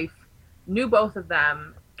his life, knew both of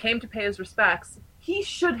them, came to pay his respects, he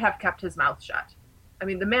should have kept his mouth shut. I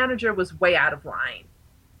mean, the manager was way out of line.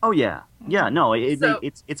 Oh, yeah. Yeah, no,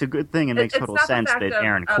 it's a good thing. It makes total sense that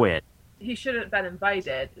Aaron quit. He shouldn't have been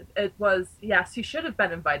invited. It was, yes, he should have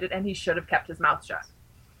been invited, and he should have kept his mouth shut.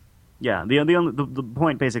 Yeah, the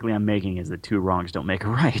point basically I'm making is that two wrongs don't make a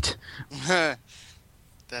right.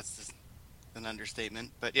 That's an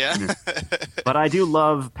understatement, but yeah. But I do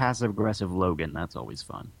love passive-aggressive Logan. That's always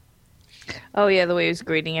fun. Oh, yeah, the way he was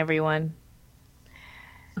greeting everyone.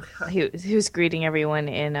 He was greeting everyone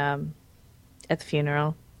in at the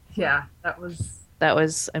funeral. Yeah, that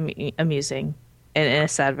was amusing, in a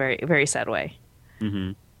sad, very, very sad way.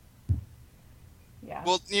 Mm-hmm. Yeah.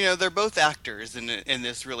 Well, they're both actors in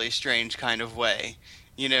this really strange kind of way,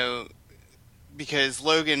 because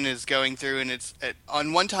Logan is going through, and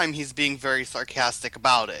on one time he's being very sarcastic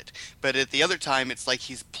about it, but at the other time it's like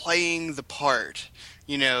he's playing the part,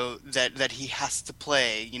 that he has to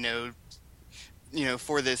play,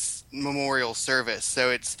 for this memorial service. So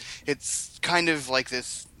it's kind of like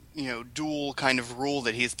this, dual kind of role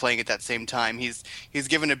that he's playing at that same time. He's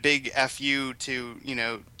given a big FU to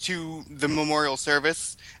the memorial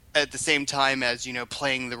service at the same time as,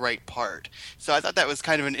 playing the right part. So I thought that was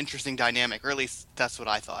kind of an interesting dynamic, or at least that's what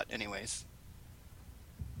I thought anyways.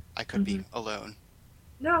 I could be alone.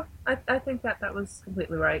 No, I think that was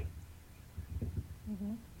completely right.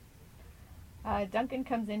 Mm-hmm. Duncan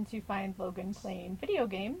comes in to find Logan playing video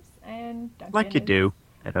games, and Duncan like you do.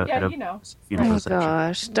 Funeral Oh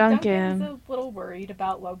gosh, Duncan. Duncan's a little worried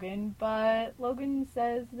about Logan, but Logan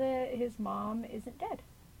says that his mom isn't dead.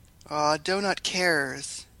 Donut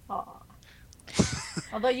cares. Aw.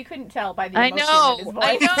 Although you couldn't tell by the emotion in his voice.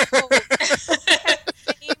 I know.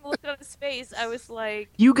 Same the look on his face, I was like,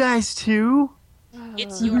 You guys too?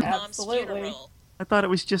 It's your mom's Absolutely. funeral. I thought it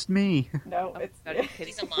was just me. No, oh, it's God, are you kidding?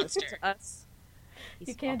 He's a monster. It's us.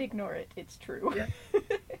 you can't ignore it. It's true. Yeah.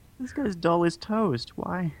 This guy's dull as toast.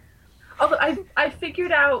 Why? Although I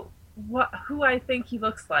figured out who I think he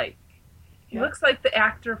looks like. He looks like the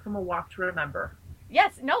actor from A Walk to Remember.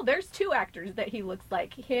 Yes, no, there's two actors that he looks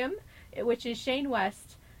like. Him, which is Shane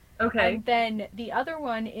West, Okay. and then the other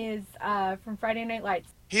one is from Friday Night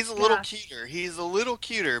Lights. He's a little cuter. He's a little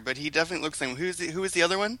cuter, but he definitely looks like him. Who is the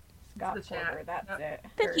other one? Scott The chat. Porter, that's it. I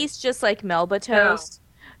think he's just like Melba Toast,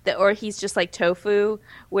 or he's just like Tofu,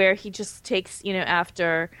 where he just takes,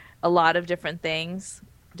 after a lot of different things,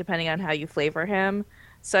 depending on how you flavor him.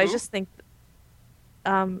 So I Who? just think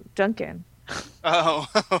Duncan. Oh.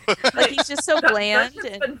 Like, he's just so bland.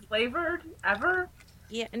 Duncan's And, been flavored ever?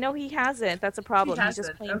 yeah, no, he hasn't. That's a problem. He's just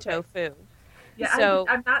hasn't, plain okay. tofu. Yeah, So-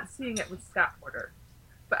 I'm not seeing it with Scott Porter.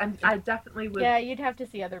 But I definitely would. Yeah, you'd have to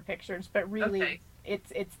see other pictures, but really, Okay.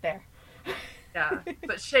 it's there. Yeah.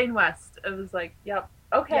 But Shane West, it was like, yep,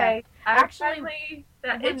 okay. Actually, Finally,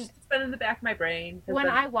 that when- itch has been in the back of my brain. 'Cause When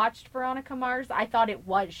then- I watched Veronica Mars, I thought it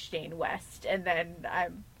was Shane West, and then I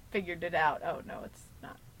figured it out. Oh no, it's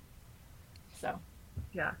not. So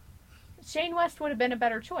Yeah. Shane West would have been a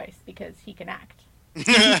better choice because he can act.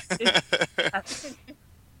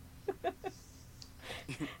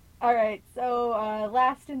 All right, so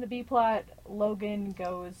last in the B plot, Logan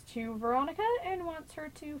goes to Veronica and wants her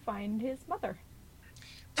to find his mother.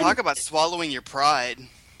 Talk about swallowing your pride.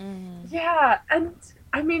 Yeah, and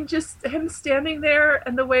I mean, just him standing there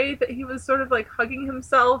and the way that he was sort of like hugging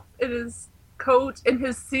himself in his coat, in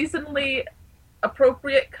his seasonally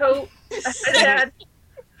appropriate coat.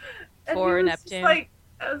 And For he was Neptune. just like,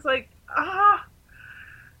 I was like,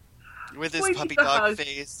 With his Boy, puppy the dog hug.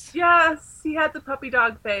 face. yes, he had the puppy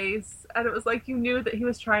dog face, and it was like you knew that he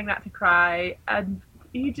was trying not to cry, and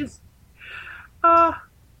he just,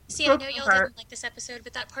 See, I know broke y'all my heart. didn't like this episode,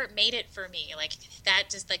 but that part made it for me. Like, that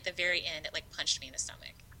just, like, the very end, it, like, punched me in the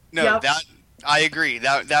stomach. No, Yep. that I agree.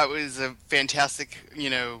 That was a fantastic,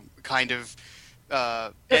 kind of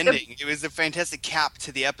ending. It was a fantastic cap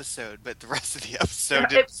to the episode, but the rest of the episode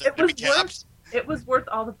Yeah, didn't it be was capped. it was worth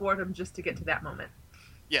all the boredom just to get to that moment.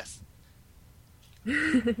 Yes.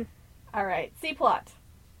 All right, C plot.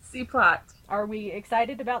 C plot. Are we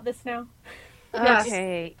excited about this now? Yes.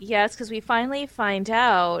 Okay, yes, because we finally find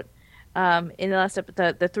out in the last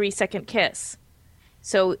episode the 3-second kiss.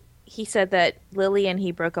 So he said that Lily and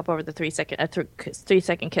he broke up over the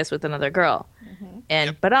 3-second kiss with another girl,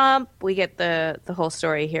 and we get the whole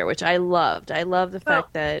story here, which I loved. I love the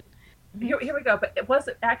fact that Here we go, but it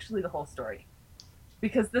wasn't actually the whole story.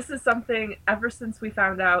 Because this is something, ever since we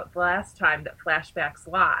found out the last time that flashbacks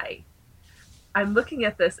lie, I'm looking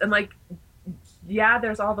at this and like, yeah,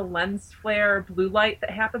 there's all the lens flare blue light that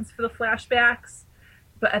happens for the flashbacks,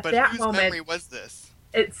 but at But that whose moment, memory was this?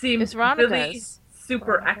 it seemed It's Veronica's. really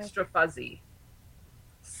super Veronica's. extra fuzzy.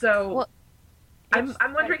 So Well, I'm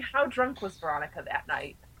wondering how drunk was Veronica that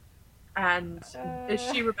night, and is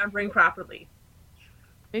she remembering properly?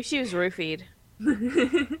 maybe she was roofied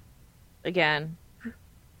again.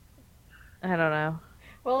 I don't know.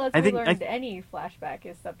 Well, as I we think- learned, any flashback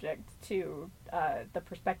is subject to the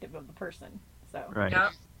perspective of the person. So Right. Yeah.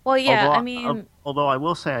 Well, yeah, although, I mean, although I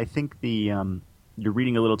will say, I think you're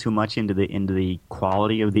reading a little too much into the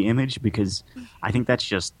quality of the image, because I think that's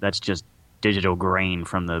just digital grain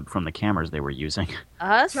from the cameras they were using.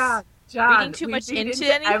 us. John, Reading too we much read into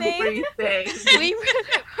anything? everything. We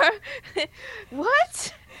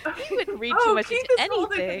what? We wouldn't read too much Keith into is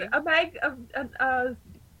holding anything. an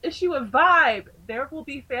issue of Vibe. There will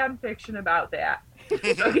be fan fiction about that.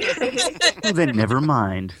 Okay. Well, then never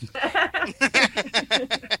mind.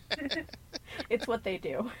 it's what they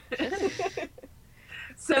do.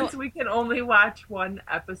 Since we can only watch one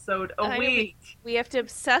episode a I know, week. We have to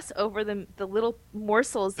obsess over the little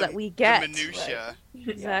morsels that we get. The minutia.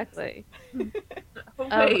 Exactly. Oh,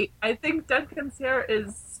 wait, I think Duncan's hair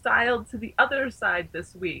is styled to the other side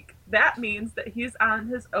this week. That means that he's on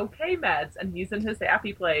his okay meds and he's in his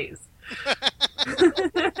happy place.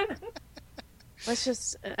 Let's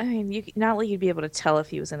just. I mean, not like you'd be able to tell if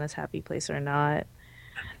he was in his happy place or not.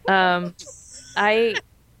 That's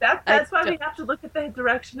why we have to look at the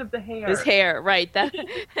direction of the hair. His hair, right? That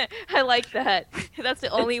I like that. That's the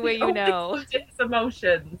only way you know. His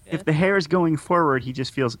emotions. If the hair is going forward, he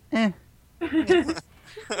just feels eh. If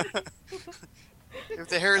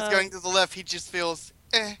the hair is going to the left, he just feels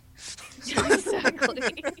eh.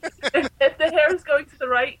 Exactly. If the hair is going to the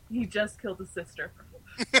right, he just killed his sister.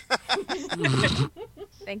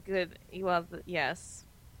 Thank good. Well, yes.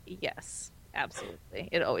 Absolutely.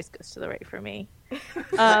 It always goes to the right for me.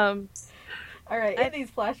 All right, in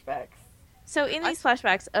these flashbacks. So in these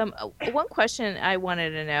flashbacks, one question I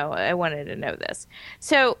wanted to know this.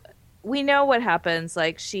 So we know what happens.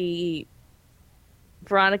 Like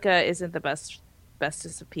Veronica isn't the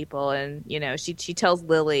bestest of people, and she tells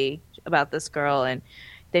Lily about this girl, and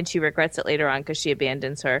then she regrets it later on because she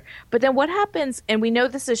abandons her. But then what happens? And we know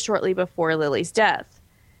this is shortly before Lily's death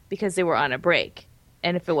because they were on a break,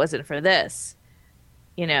 and if it wasn't for this,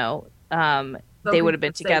 they would have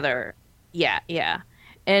been together. Yeah.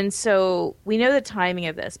 And so we know the timing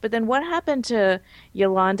of this. But then what happened to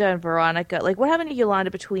Yolanda and Veronica? Like, what happened to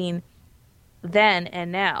Yolanda between then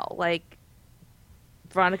and now? Like,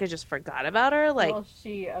 Veronica just forgot about her? Like, well,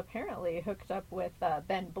 she apparently hooked up with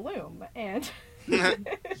Ben Bloom, and...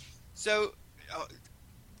 So...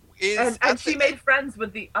 And she made friends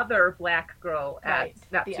with the other black girl right,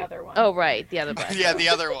 the other one. Oh, right, the other black yeah, the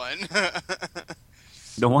other one.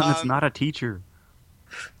 The one that's not a teacher.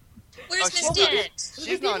 Where's Miss Dent?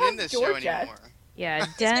 She's not in this show anymore. Yeah, Is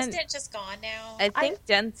Miss Dent just gone now? I think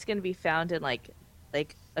Dent's going to be found in, like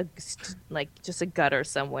just a gutter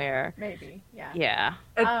somewhere. Maybe, yeah. Yeah.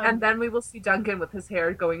 And then we will see Duncan with his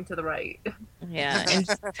hair going to the right. Yeah, and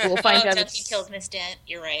we'll find out. Duncan killed Miss Dent.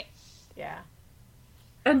 You're right. Yeah.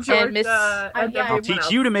 And Georgia. I'll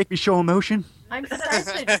teach you to make me show emotion. I'm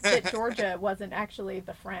surprised that Georgia wasn't actually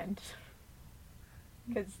the friend.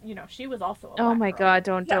 Because, she was also a black girl. God,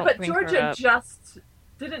 don't but bring Georgia her up.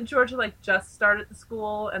 didn't Georgia just start at the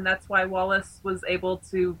school, and that's why Wallace was able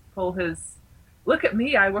to pull his "look at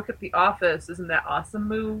me, I work at the office, isn't that awesome"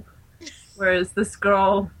 move, whereas this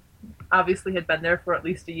girl obviously had been there for at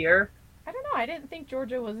least a year. I don't know, I didn't think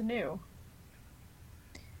Georgia was new.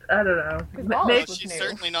 I don't know. Well, she's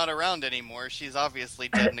certainly not around anymore. She's obviously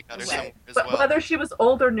dead in a gutter somewhere as well. Whether she was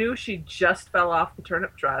old or new, she just fell off the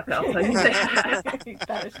turnip truck. I'll tell you that.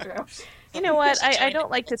 That is true. You know what? I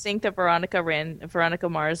don't like to think that Veronica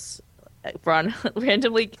Mars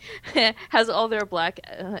randomly has all their black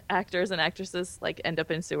actors and actresses end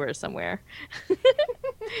up in sewers somewhere,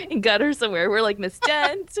 in gutters somewhere. We're like Miss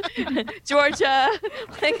Dent, Georgia.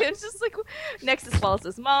 It's just next is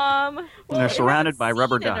Wallace's mom. And they're surrounded by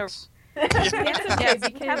rubber ducks. We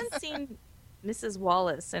haven't seen Mrs.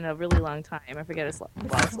 Wallace in a really long time. I forget his last name.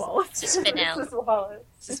 Mrs. Wallace.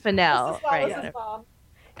 Mrs. Fennell, right? Mom.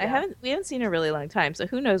 We haven't seen her a really long time, so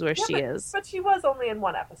who knows where she is? But she was only in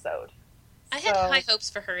one episode. I had high hopes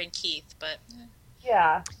for her and Keith, but...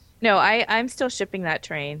 Yeah. No, I'm still shipping that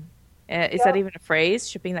train. Is that even a phrase?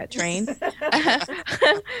 Shipping that train?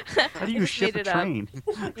 How do you ship a train?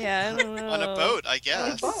 Yeah, I don't know. On a boat, I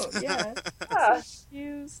guess. On a boat, yeah.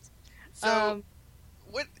 Confused. So,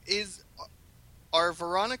 are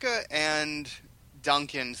Veronica and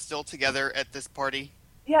Duncan still together at this party?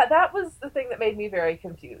 Yeah, that was the thing that made me very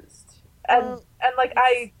confused. And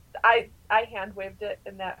I hand waved it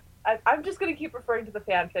in that. I'm just going to keep referring to the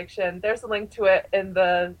fan fiction. There's a link to it at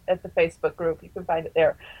the Facebook group. You can find it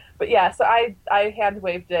there. But yeah, so I hand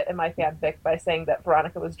waved it in my fanfic by saying that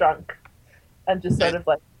Veronica was drunk and just sort of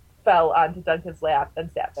fell onto Duncan's lap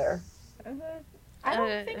and sat there. I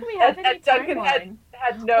don't think we have any and Duncan timeline.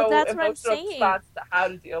 had no emotional response to how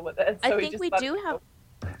to deal with it. So I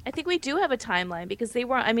think we do have a timeline because they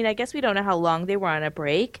were. I mean, I guess we don't know how long they were on a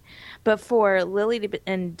break, but for Lily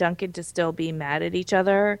and Duncan to still be mad at each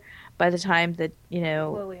other by the time that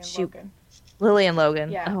Lily and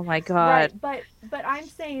Logan. Yeah. Oh my God. Right, but I'm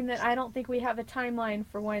saying that I don't think we have a timeline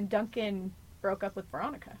for when Duncan broke up with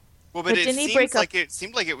Veronica. Well, but it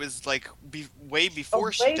seemed like it was way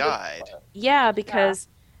before she died. Yeah, because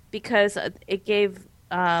it gave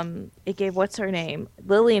what's her name,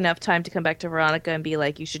 Lily, enough time to come back to Veronica and be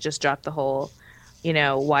like, you should just drop the whole,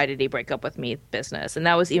 why did he break up with me business, and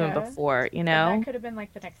that was even before, And that could have been the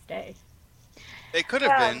next day. It could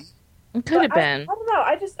have been. It could have been. I don't know.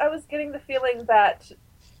 I was getting the feeling that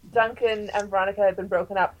Duncan and Veronica had been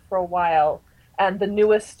broken up for a while, and the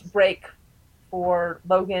newest break for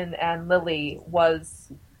Logan and Lily was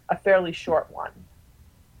a fairly short one.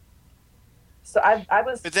 So I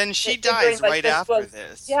was. But then she dies right after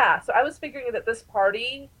this. Yeah, so I was figuring that this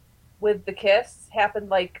party with the kiss happened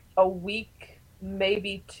a week,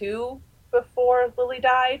 maybe two, before Lily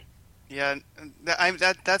died. Yeah,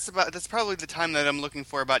 that's probably the time that I'm looking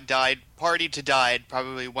for about party to died,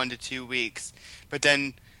 probably 1 to 2 weeks. But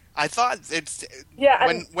then I thought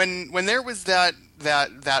when there was that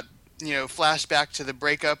flashback to the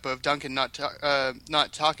breakup of Duncan not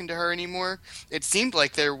talking to her anymore, it seemed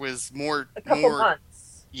like there was a couple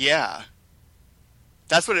months. Yeah,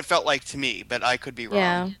 that's what it felt like to me, but I could be wrong.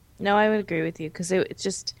 Yeah, no, I would agree with you because it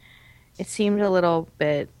seemed a little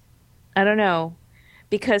bit I don't know.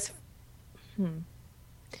 Because, We're going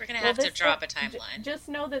to have to draw up a timeline. timeline. Just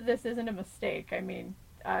know that this isn't a mistake. I mean,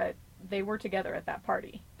 they were together at that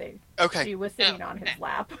party. She was sitting on his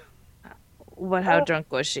lap. how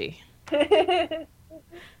drunk was she? And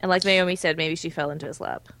like Naomi said, maybe she fell into his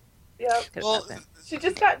lap. Yep. Well, she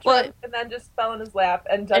just got drunk and then just fell in his lap,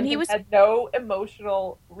 and Duncan had no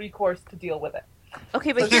emotional recourse to deal with it.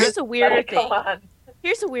 Okay, but here's a weirder thing.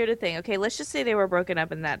 Here's a weirder thing. Okay, let's just say they were broken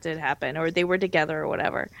up and that did happen, or they were together or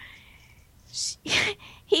whatever. She's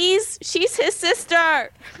his sister.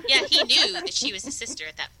 Yeah, he knew that she was his sister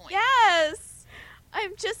at that point. Yes.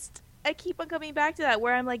 I keep on coming back to that,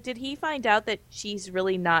 where I'm like, did he find out that she's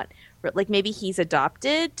really not, like, maybe he's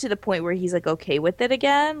adopted to the point where he's like okay with it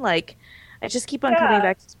again? Like, I just keep on coming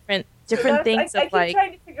back to different things. I keep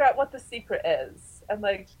trying to figure out what the secret is. I'm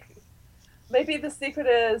like, maybe the secret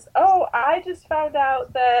is, I just found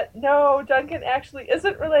out that no, Duncan actually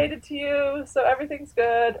isn't related to you, so everything's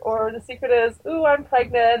good. Or the secret is, I'm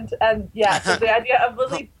pregnant. And yeah, so the idea of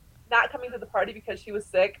Lily not coming to the party because she was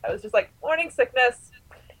sick, I was just like, morning sickness.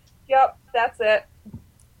 Yep, that's it.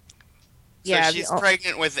 So she's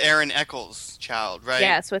pregnant with Aaron Eccles' child, right?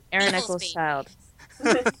 Yes, with Aaron Eccles' child.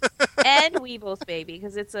 And Weeble's baby,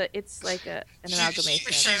 because it's like an amalgamation.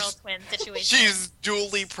 Fraternal twin situation. She's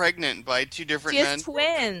dually pregnant by two different men. She has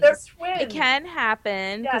twins. They're twins. It can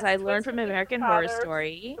happen, because I learned from American Horror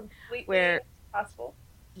Story, where possible.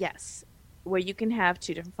 Yes, where you can have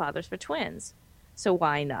two different fathers for twins. So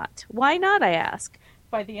why not? Why not, I ask?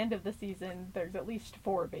 By the end of the season, there's at least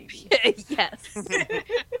 4 babies. Yes.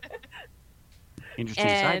 Interesting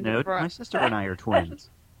side note, my sister and I are twins.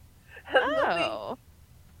 Oh.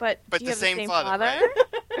 But do you the have same the same father? Right?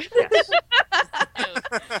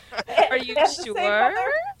 Yes. Are you sure?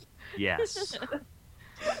 Yes.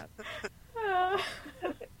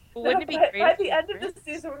 Wouldn't it be great? By the end of this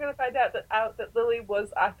season, we're going to find out that Lily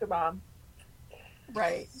was Octomom.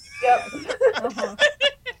 Right. Yep. Uh-huh.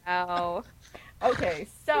 Wow. Okay,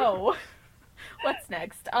 so what's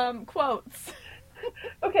next? Quotes.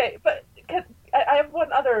 Okay, but I have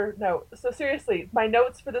one other note. So seriously, my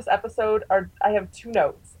notes for this episode I have 2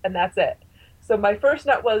 notes, and that's it. So my first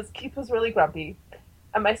note was Keith was really grumpy,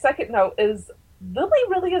 and my second note is Lily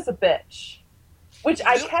really is a bitch, which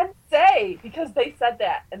I can say because they said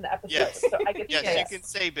that in the episode. Yes. So I get to say Yes, you it. can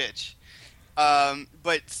say bitch.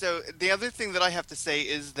 But so the other thing that I have to say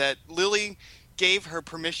is that Lily gave her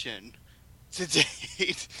permission to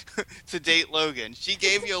date Logan. She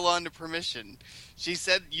gave Yolanda permission. She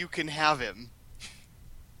said you can have him.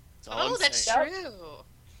 That's true.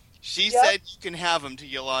 She said you can have him to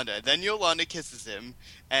Yolanda. Then Yolanda kisses him,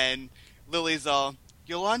 and Lily's all,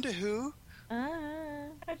 Yolanda who? I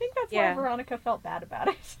think that's why Veronica felt bad about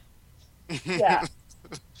it. Yeah.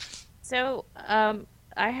 So, I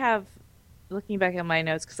have, looking back at my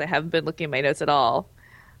notes, because I haven't been looking at my notes at all,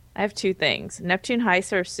 I have 2 things. Neptune High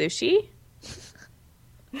serves sushi.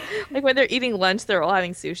 Like when they're eating lunch, they're all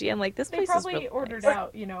having sushi. I'm like, this place is really ordered nice.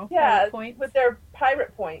 out, points. With their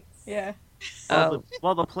pirate points. Yeah. Well,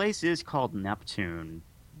 the place is called Neptune,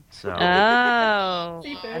 so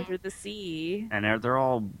under the sea, and they're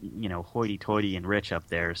all hoity-toity and rich up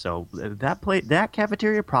there. So that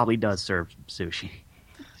cafeteria probably does serve sushi.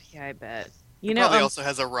 Yeah, I bet. Probably also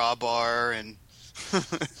has a raw bar and.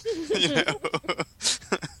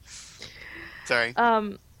 Sorry.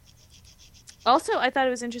 Also, I thought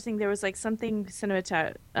it was interesting. There was like something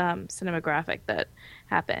cinematographic that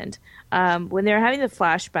happened when they were having the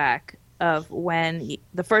flashback of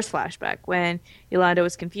the first flashback when Yolanda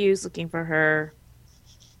was confused, looking for her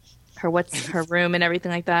room and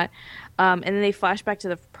everything like that. And then they flash back to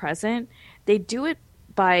the present. They do it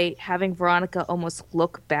by having Veronica almost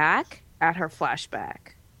look back at her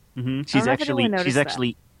flashback. Mm-hmm. She's actually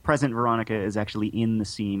present. Veronica is actually in the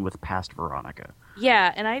scene with past Veronica.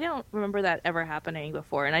 Yeah, and I don't remember that ever happening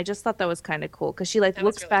before, and I just thought that was kind of cool because she looks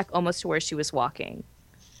really back almost to where she was walking.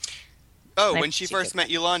 Oh, when she first met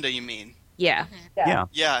Yolanda, you mean? Yeah. Yeah.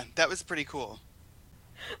 Yeah, that was pretty cool.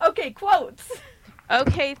 Okay, quotes.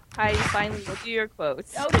 Okay, Heidi, finally, we'll do your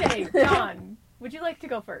quotes. Okay, John, would you like to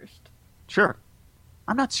go first? Sure.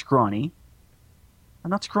 I'm not scrawny.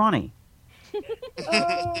 Oh,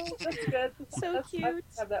 that's good. So cute. I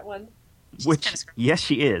have that one. Which, yes,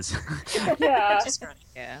 she is. Yeah.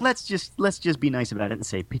 Yeah. Let's just be nice about it and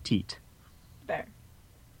say petite. There.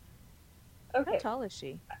 Okay. How tall is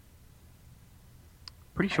she?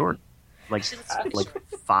 Pretty short. Like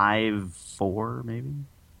 5'4", maybe.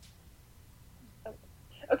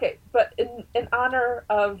 Okay, but in honor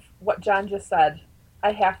of what John just said,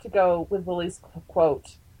 I have to go with Lily's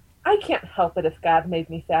quote. I can't help it if God made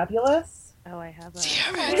me fabulous. Oh, I have a.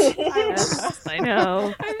 Damn I, it! Yes, I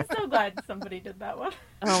know. I'm so glad somebody did that one.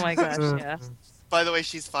 Oh my gosh, yeah. By the way,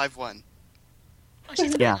 she's 5'1". Oh,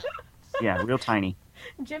 she's Yeah, yeah, real tiny.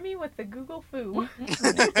 Jimmy with the Google foo.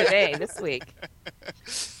 Today, this week.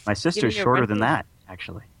 My sister's me a shorter run than through. that,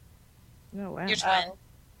 actually. Oh wow. your twin.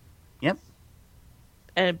 Yep.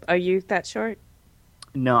 And are you that short?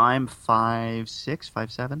 No, I'm 5'6",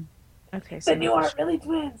 5'7". Okay, so Then you aren't really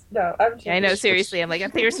twins. No, I'm yeah, I know. Seriously, I'm like, I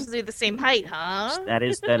think you're supposed to be the same height, huh? That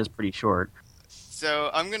is pretty short. So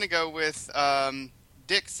I'm gonna go with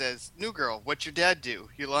Dick says, "New girl, what's your dad do?"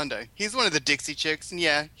 Yolanda. He's one of the Dixie chicks, and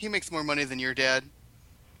yeah, he makes more money than your dad.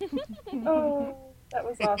 Oh, that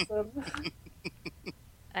was awesome.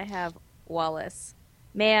 I have Wallace.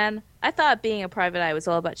 Man, I thought being a private eye was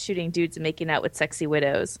all about shooting dudes and making out with sexy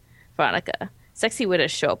widows. Veronica. Sexy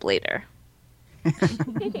widows show up later. All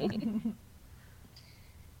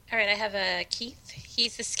right, I have Keith.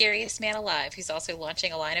 He's the scariest man alive. He's also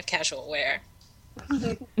launching a line of casual wear.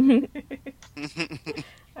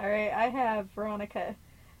 All right, I have Veronica.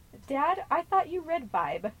 Dad, I thought you read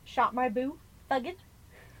Vibe. Shot my boo. Thuggin'.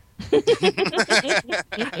 I'm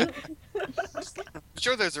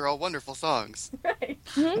sure those are all wonderful songs. Right.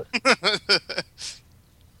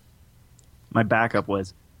 My backup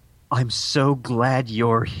was, I'm so glad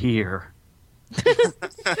you're here.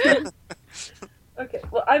 Okay,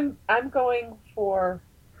 well, I'm going for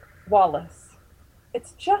Wallace.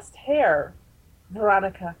 It's just hair,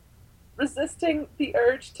 Veronica. Resisting the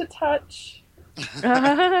urge to touch.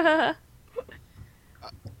 I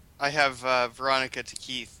have Veronica to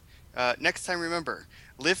Keith. Next time, remember,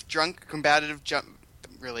 lift drunk combative jump.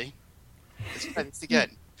 Really? Let's try this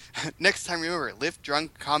again. Next time, remember, lift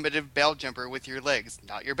drunk combative bell jumper with your legs,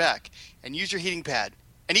 not your back, and use your heating pad.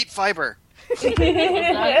 And eat fiber.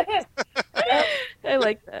 I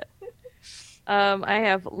like that. I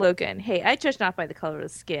have Logan. Hey, I judge not by the color of the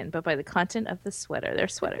skin, but by the content of the sweater. Their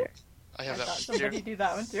sweater. I I have that thought one somebody too. do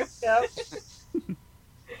that one too. Yep.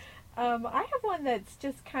 I have one that's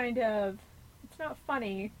just kind of, it's not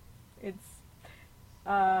funny. It's,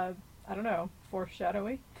 I don't know,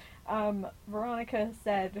 foreshadowing. Veronica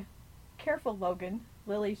said, "Careful, Logan.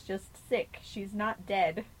 Lily's just sick. She's not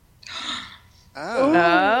dead." Oh.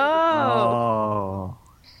 Oh.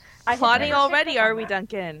 I had Plotting never picked already, up are on we, that.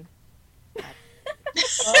 Duncan?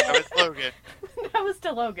 That was Logan. That was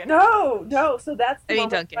to Logan. No. So that's the I mean,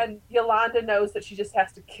 moment Duncan. when Yolanda knows that she just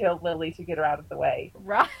has to kill Lily to get her out of the way.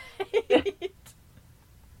 Right.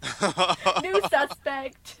 New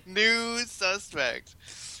suspect. New suspect.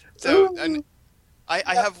 So Ooh. and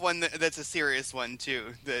I have one that's a serious one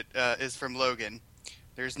too. That is from Logan.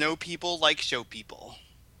 There's no people like show people.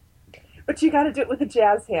 But you got to do it with the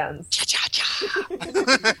jazz hands. Cha-cha-cha.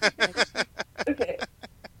 Okay.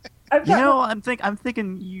 I've You got know, I'm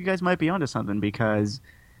thinking you guys might be onto something because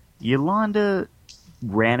Yolanda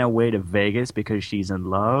ran away to Vegas because she's in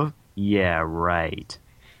love. Yeah, right.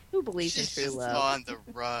 Who believes in She's true just love? on the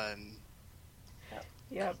run.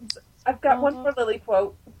 Yep. I've got one more Lily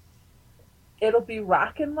quote. It'll be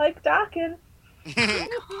rockin' like dockin'. I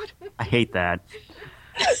hate that.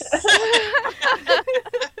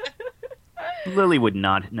 Lily would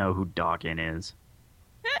not know who Dawkins is.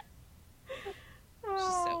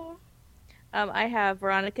 Oh. I have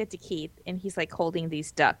Veronica to Keith, and he's like holding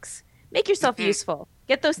these ducks. Make yourself useful.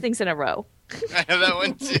 Get those things in a row. I have that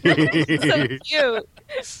one too. So cute.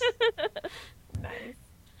 Nice.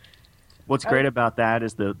 What's great about that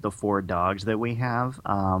is the 4 dogs that we have.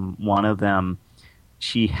 One of them,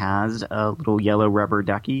 she has a little yellow rubber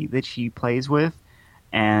ducky that she plays with,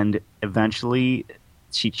 and eventually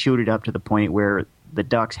she chewed it up to the point where the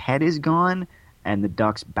duck's head is gone and the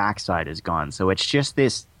duck's backside is gone. So it's just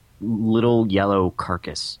this little yellow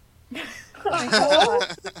carcass.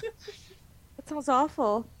 That sounds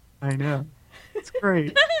awful. I know. It's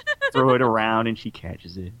great. Throw it around and she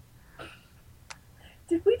catches it.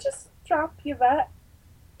 Did we just drop Yvette?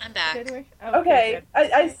 I'm back. Did we? Okay.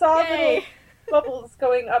 Good. I saw Yay. little bubbles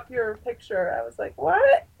going up your picture. I was like,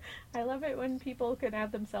 what? I love it when people can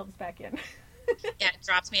add themselves back in. Yeah, it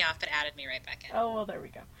dropped me off, but added me right back in. Oh, well, there we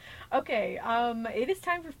go. Okay, it is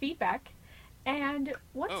time for feedback. And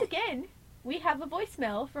once Oh. again, we have a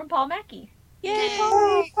voicemail from Paul Mackey. Yay!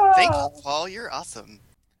 Oh, Thank you, Paul. You're awesome.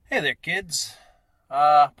 Hey there, kids.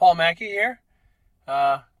 Paul Mackey here.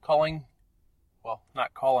 Calling, well,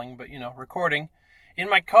 not calling, but, recording in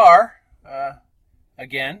my car,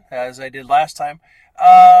 again, as I did last time.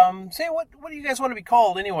 Say, what do you guys want to be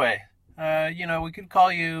called anyway? We could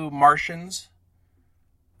call you Martians.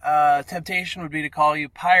 Temptation would be to call you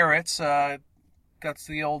pirates. That's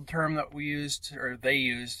the old term that we used, or they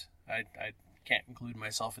used. I can't include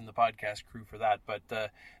myself in the podcast crew for that, but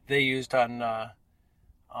they used on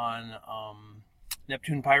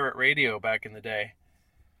Neptune Pirate Radio back in the day.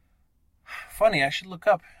 Funny, I should look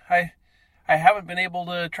up. I haven't been able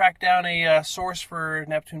to track down a source for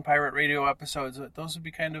Neptune Pirate Radio episodes. Those would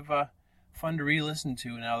be kind of fun to re-listen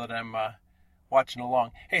to now that I'm watching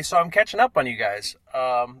along. Hey, so I'm catching up on you guys.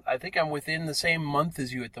 I think I'm within the same month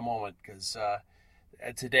as you at the moment, because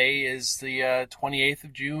today is the 28th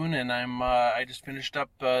of June, and I just finished up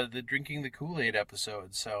the Drinking the Kool-Aid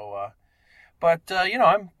episode. So,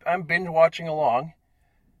 I'm binge watching along.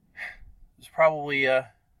 It's probably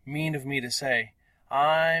mean of me to say.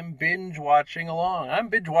 I'm binge watching along. I'm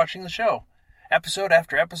binge watching the show, episode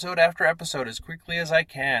after episode after episode, as quickly as I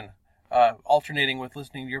can, alternating with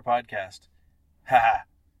listening to your podcast. Haha.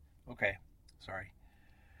 Okay, sorry.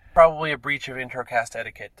 Probably a breach of Introcast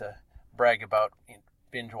etiquette to brag about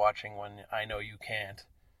binge watching when I know you can't.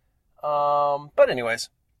 But anyways,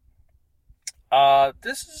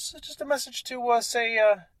 this is just a message to say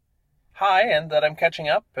hi, and that I'm catching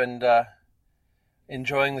up and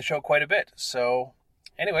enjoying the show quite a bit. So,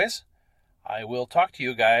 anyways, I will talk to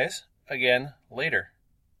you guys again later.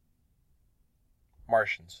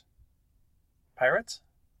 Martians. Pirates?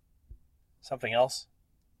 Something else?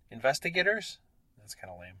 Investigators? That's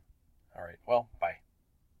kind of lame. All right, well, bye.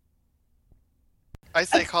 I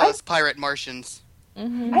say call us pirate Martians.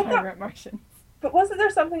 Mm-hmm. Pirate Martians. But wasn't there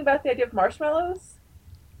something about the idea of marshmallows?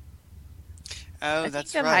 Oh, I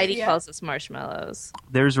that's think that right. Heidi Yeah. calls us marshmallows.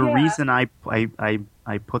 There's a Yeah. reason I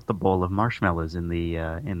put the bowl of marshmallows in the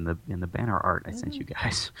banner art I sent you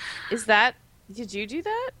guys. Is that? Did you do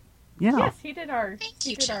that? Yeah. Yes, he did our. Thank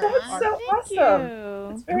he you, did our John. That's art. so Thank awesome. you.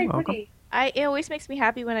 It's very You're welcome. pretty. It always makes me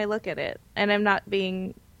happy when I look at it, and I'm not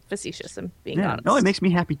being facetious. I'm being Yeah. honest. No, it makes me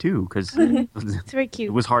happy too, because It's very it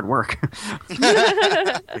cute. was hard work.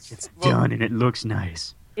 It's done and it looks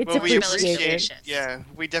nice. It's Well, we appreciated. appreciate. Yeah,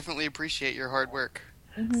 we definitely appreciate your hard work.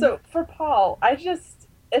 Mhm. So for Paul,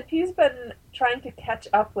 if he's been trying to catch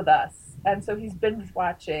up with us, and so he's binge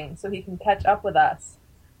watching so he can catch up with us,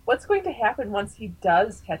 what's going to happen once he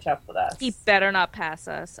does catch up with us? He better not pass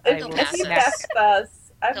us. If, He'll I will if he pass smack. passes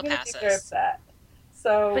us, I'm He'll going to pass be very us. upset.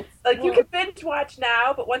 So, But- you can binge watch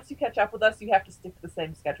now, but once you catch up with us, you have to stick to the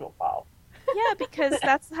same schedule, Paul. Yeah, because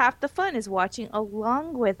that's half the fun is watching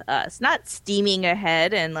along with us, not steaming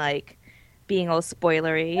ahead and like being all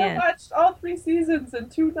spoilery. I And watched all 3 seasons in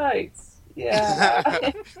 2 nights.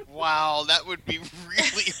 Yeah. Wow, that would be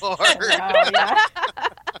really hard. Wow, yeah.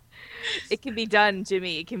 it can be done,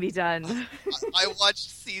 Jimmy. It can be done. I watched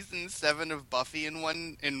season 7 of Buffy in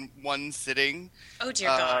one sitting. Oh dear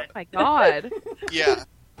God. My God. Yeah,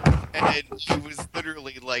 and she was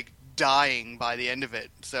literally like dying by the end of it.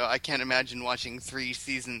 So I can't imagine watching 3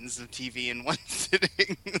 seasons of TV in one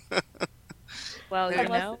sitting. Well, you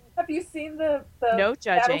Unless- know, Have you seen the no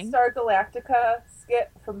judging. Battlestar Galactica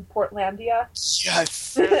skit from Portlandia?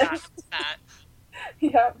 Yes, That.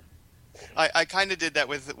 Yep. I kind of did that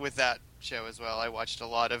with that show as well. I watched a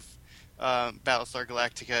lot of Battlestar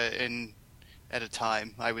Galactica at a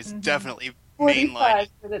time. I was definitely 45 mainlining.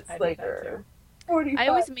 minutes I did that later. 45. I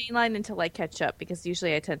always mainline until I catch up because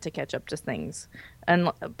usually I tend to catch up to things.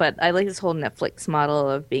 But I like this whole Netflix model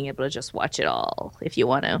of being able to just watch it all if you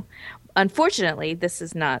want to. Unfortunately, this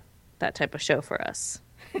is not that type of show for us.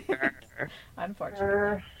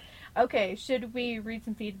 Unfortunately. Okay, should we read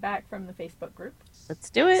some feedback from the Facebook group? Let's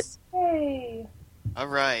do it. Hey. All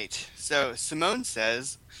right. So Simone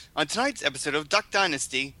says, on tonight's episode of Duck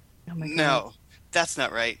Dynasty, Oh my God. no, that's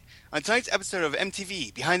not right. On tonight's episode of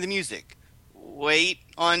MTV, Behind the Music. Wait,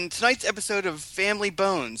 on tonight's episode of Family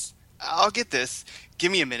Bones. I'll get this.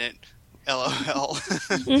 Give me a minute. LOL.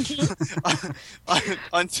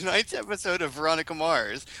 on tonight's episode of Veronica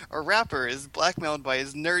Mars, a rapper is blackmailed by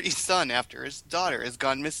his nerdy son after his daughter has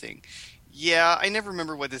gone missing. Yeah, I never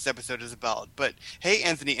remember what this episode is about, but hey,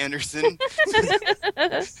 Anthony Anderson.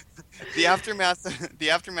 The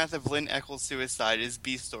aftermath of Lynn Eccles' suicide is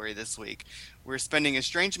B's story this week. We're spending a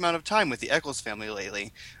strange amount of time with the Eccles family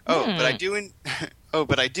lately. But I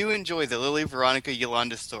do enjoy the Lily, Veronica,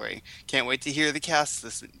 Yolanda story. Can't wait to hear the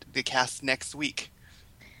cast next week.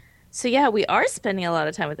 So yeah, we are spending a lot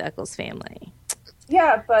of time with the Eccles family.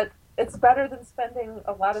 Yeah, but it's better than spending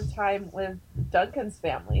a lot of time with Duncan's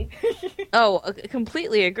family. Oh, I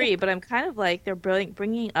completely agree. But I'm kind of like they're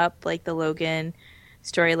bringing up like the Logan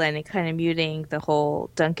storyline and kind of muting the whole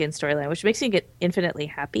Duncan storyline, which makes me get infinitely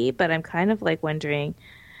happy. But I'm kind of like wondering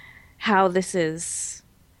how this is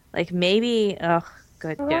like maybe. Oh,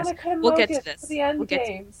 good. Yes, Veronica and we'll get Logan to this. for the end We'll get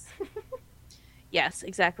to- games. Yes,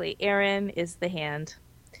 exactly. Aaron is the hand,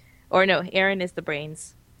 or no, Aaron is the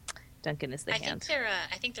brains. Duncan is the I hand.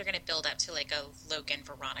 think they're going to build up to like a Logan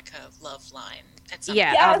Veronica love line at some Yeah,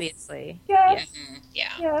 point. Yes. obviously. Yes.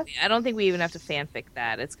 Yeah. Yes. I don't think we even have to fanfic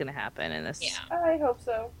that. It's going to happen in this. Yeah. I hope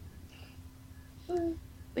so.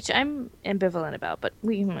 Which I'm ambivalent about, but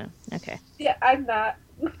okay. Yeah, I'm not.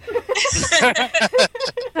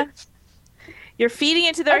 You're feeding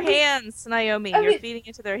into their I mean- hands, Naomi. I You're mean- feeding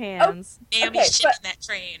into their hands. Naomi's Okay, shipping that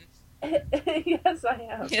train. Yes, I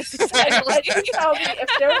am. Yes, And exactly. just tell me if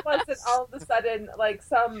there wasn't all of a sudden like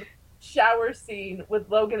some shower scene with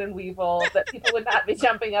Logan and Weevil that people would not be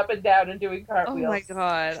jumping up and down and doing Oh cartwheels. my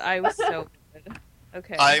god, I was so good.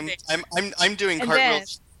 Okay. I'm doing And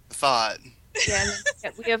cartwheels. Thought. Yeah, and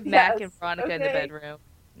then we have Mac Yes, and Veronica in the okay. bedroom.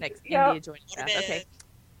 Next, Yep. India joining Go to that. Okay. bed.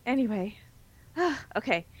 Anyway.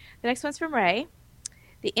 Okay. The next one's from Ray.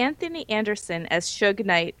 The Anthony Anderson as Suge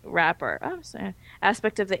Knight rapper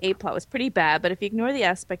aspect of the A plot was pretty bad, but if you ignore the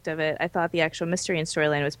aspect of it, I thought the actual mystery and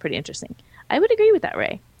storyline was pretty interesting. I would agree with that,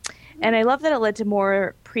 Ray. And I love that it led to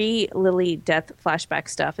more pre-Lily death flashback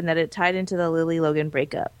stuff and that it tied into the Lily-Logan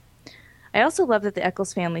breakup. I also love that the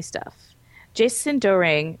Eccles family stuff. Jason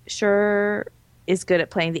Doring sure is good at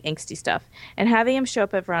playing the angsty stuff, and having him show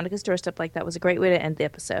up at Veronica's doorstep like that was a great way to end the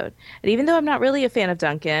episode. And even though I'm not really a fan of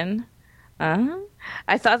Duncan,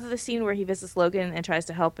 I thought that the scene where he visits Logan and tries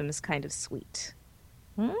to help him is kind of sweet.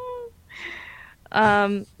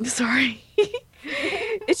 Sorry.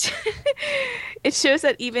 It shows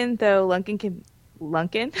that even though even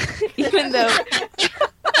though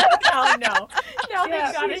Oh no! Now Yeah,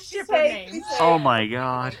 they've got we a should shipper say- name. Oh my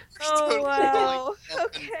god. Oh wow. Duncan.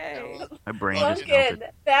 Okay. My brain just Duncan, melted.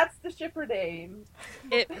 that's the shipper name.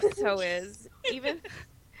 It so is. Even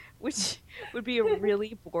which would be a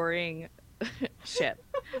really boring ship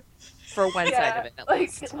for one side of it at like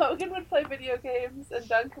least. Logan would play video games and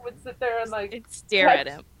Duncan would sit there and like And stare at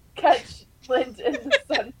him. catch Flint in the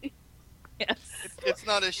sun. Yes. It's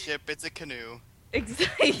not a ship. It's a canoe.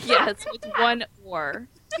 Exactly. Yes, with one oar.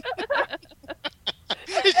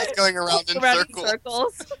 He's just going around in Around circles. in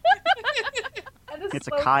circles. And It's a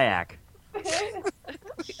slow- kayak.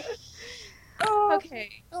 Oh,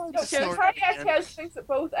 Okay. Oh, no, just the snort kayak again. has things at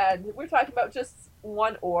both ends. We're talking about just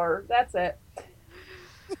one oar. That's it.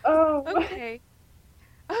 Oh. Okay.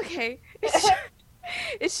 Okay.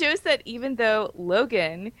 It shows that even though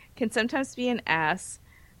Logan can sometimes be an ass,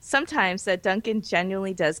 sometimes that Duncan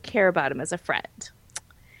genuinely does care about him as a friend.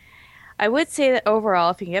 I would say that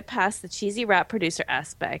overall, if you can get past the cheesy rap producer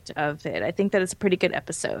aspect of it, I think that it's a pretty good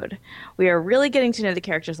episode. We are really getting to know the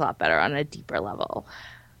characters a lot better on a deeper level.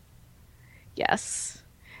 Yes.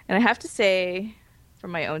 And I have to say,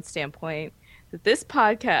 from my own standpoint, that this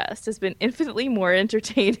podcast has been infinitely more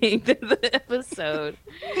entertaining than the episode.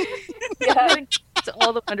 Yeah. To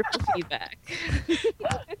all the wonderful feedback.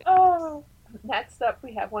 Oh. Next up,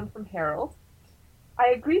 we have one from Harold. I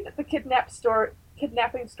agree that the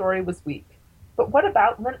kidnapping story was weak. But what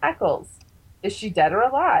about Lynn Eccles? Is she dead or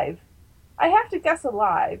alive? I have to guess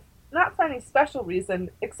alive. Not for any special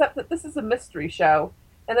reason, except that this is a mystery show,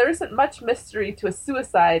 and there isn't much mystery to a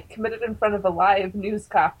suicide committed in front of a live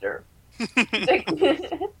newscopter.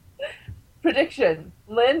 Prediction.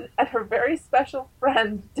 Lynn and her very special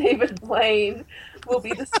friend, David Blaine, will be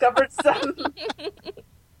discovered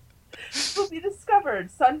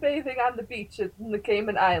sunbathing on the beach in the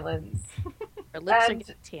Cayman Islands. Her lips are And-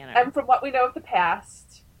 getting tanner. And from what we know of the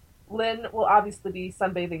past, Lynn will obviously be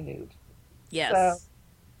sunbathing nude. Yes. So,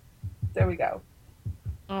 there we go.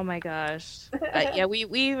 Oh my gosh. Yeah, we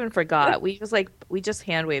even forgot. We just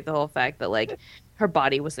hand waved the whole fact that like her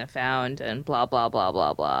body wasn't found and blah blah blah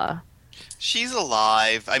blah blah. She's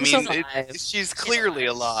alive. I She's mean, alive. she's clearly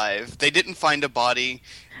alive. They didn't find a body.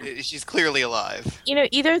 She's clearly alive. You know,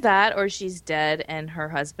 either that or she's dead and her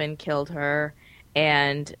husband killed her,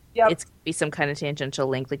 and Yep. it's gonna be some kind of tangential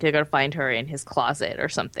link. Like they're gonna find her in his closet or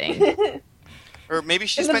something. Or maybe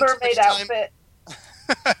she In the spent too mermaid much time. outfit.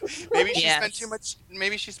 Maybe she Yes. spent too much.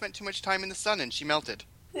 Maybe she spent too much time in the sun and she melted.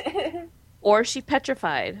 Or she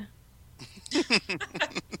petrified.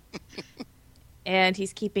 And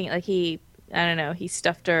he's keeping I don't know, he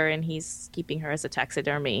stuffed her and he's keeping her as a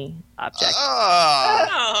taxidermy object. Oh,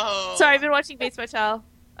 Oh. Sorry, I've been watching Bates Motel.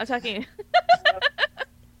 I'm talking.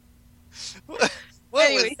 what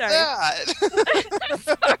Anyway, was sorry. that?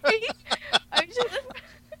 Sorry.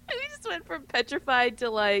 We just went from petrified to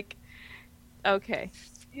like, okay.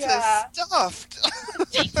 Yeah. To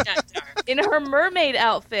stuffed. Deep got dark. In her mermaid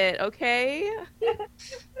outfit, okay?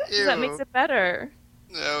 Ew. That makes it better.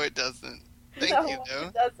 No, it doesn't. Thank No, you, though.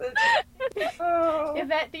 it doesn't. Oh.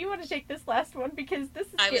 Yvette, do you want to take this last one? Because this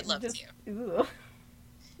is I would getting love just... to. Ugh.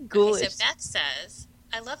 Ghoulish. Okay, so Beth says,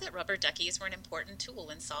 I love that rubber duckies were an important tool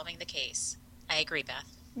in solving the case. I agree, Beth.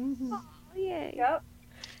 Mm-hmm. Oh, yay. Yep.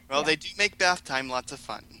 Well, Yeah. they do make bath time lots of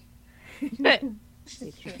fun.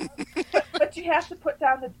 Say true. But you have to put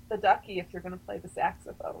down the ducky if you're going to play the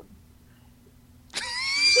saxophone.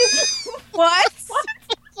 What?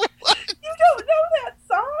 You don't know that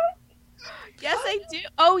song? Yes, I do.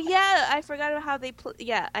 Oh, yeah. I forgot about how they play.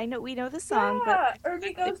 Yeah, I know. We know the song, Yeah, but Ernie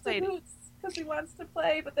they goes to played it. Boots because he wants to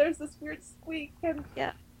play, but there's this weird squeak and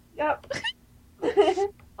Yeah. Yep.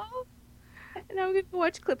 Oh, and I'm going to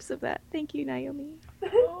watch clips of that. Thank you, Naomi.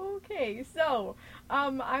 Okay, so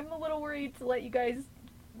I'm a little worried to let you guys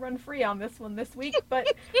run free on this one this week, but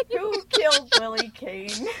who killed Lily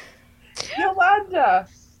Kane? Yolanda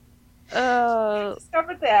Oh,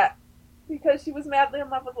 discovered that because she was madly in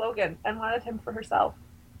love with Logan and wanted him for herself.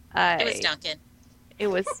 It was Duncan. It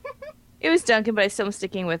was Duncan, but I still am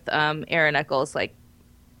sticking with Aaron Eccles. Like,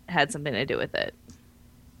 had something to do with it,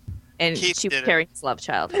 and Keith she was did it. carrying his love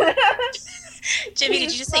child. Jimmy,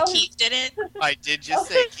 did you just say Well- Keith did it? I did just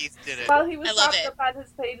say Keith did it. While he was I love locked it. up on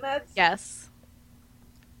his pain meds. Yes.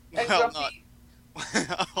 And Well, grumpy.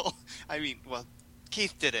 not. I mean, well,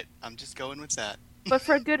 Keith did it. I'm just going with that. But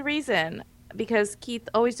for a good reason, because Keith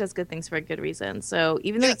always does good things for a good reason. So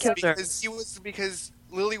even though he Yes, killed her, because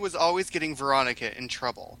Lily was always getting Veronica in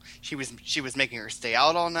trouble. She was making her stay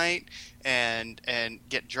out all night and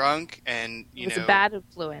get drunk, and he was a bad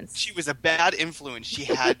influence. she was a bad influence. She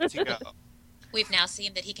had to go. We've now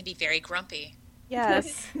seen that he can be very grumpy.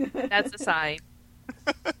 Yes, that's a sign.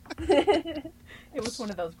 It was one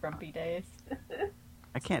of those grumpy days.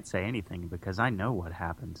 I can't say anything because I know what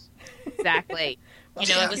happens. Exactly. You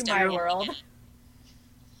know, it was to my Duncan. world.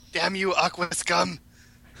 Damn you, Aqua scum!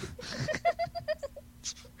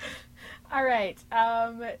 All right,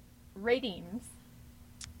 ratings.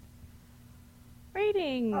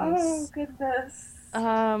 Ratings. Oh, goodness.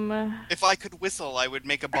 If I could whistle, I would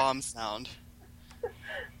make a bomb sound.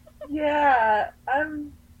 Yeah, I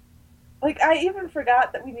even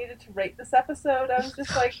forgot that we needed to rate this episode. I was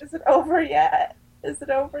just like, is it over yet? Is it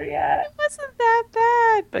over yet? It wasn't that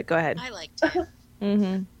bad. But go ahead. I liked it.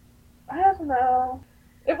 Mm-hmm. I don't know.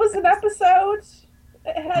 It was an episode.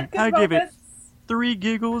 It had good I give it- moments. 3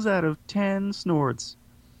 giggles out of 10 snorts.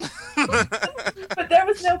 But there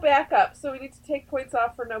was no backup, so we need to take points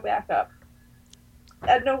off for no backup.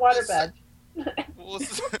 And no waterbed.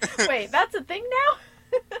 Wait, that's a thing now?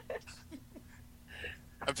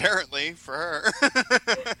 Apparently, for her.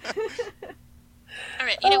 All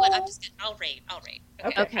right, you know what? I'll rate.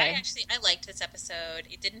 Okay. I liked this episode.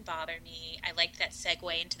 It didn't bother me. I liked that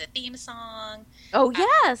segue into the theme song. Oh,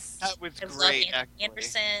 yes. That was I love great, Anthony actually.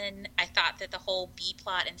 Anderson. I thought that the whole B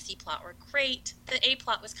plot and C plot were great. The A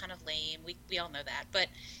plot was kind of lame. We all know that. But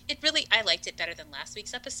I liked it better than last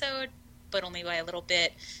week's episode, but only by a little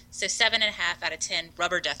bit. So 7.5 out of 10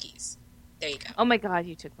 rubber duckies. There you go. Oh, my God.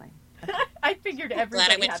 You took mine. I figured Glad I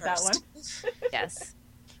everybody went had that one. first. Yes.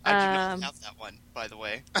 I do not have that one, by the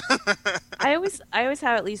way. I always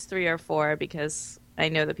have at least 3 or 4 because I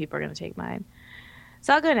know that people are going to take mine.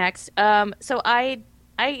 So I'll go next. So I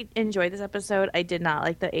enjoyed this episode. I did not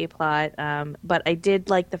like the A plot, but I did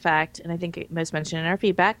like the fact, and I think it was mentioned in our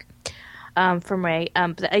feedback from Ray.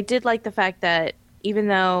 But I did like the fact that even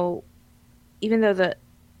though the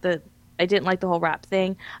I didn't like the whole rap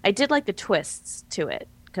thing, I did like the twists to it.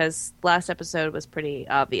 Because last episode was pretty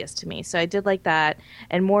obvious to me. So I did like that.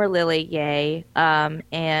 And more Lily, yay.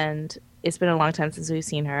 And it's been a long time since we've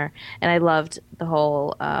seen her. And I loved the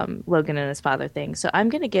whole Logan and his father thing. So I'm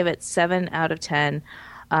going to give it 7 out of 10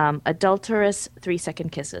 adulterous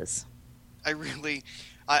 3-second kisses.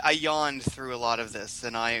 I yawned through a lot of this,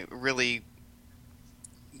 and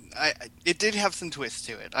it did have some twists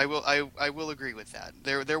to it. I will agree with that.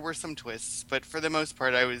 There were some twists, but for the most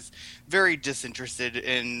part, I was very disinterested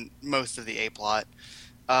in most of the A plot.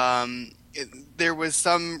 There was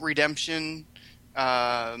some redemption,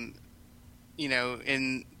 in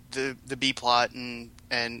the B plot and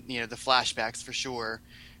the flashbacks for sure.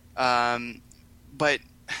 But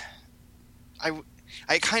I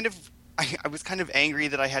was kind of angry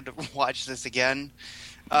that I had to watch this again.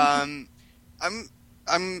 I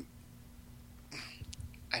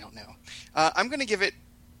don't know. I'm going to give it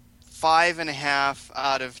 5.5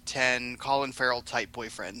 out of 10 Colin Farrell type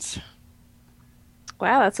boyfriends.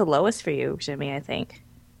 Wow, that's the lowest for you, Jimmy, I think.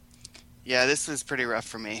 Yeah, this was pretty rough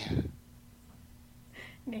for me.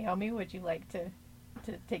 Naomi, would you like to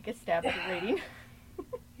take a stab at the rating?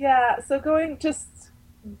 Yeah, so going just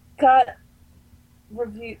gut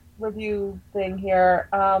review thing here.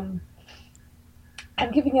 I'm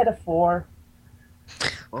giving it a 4.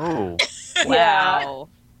 Oh, Yeah. Wow.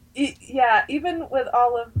 Yeah, even with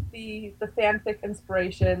all of the fanfic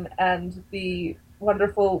inspiration and the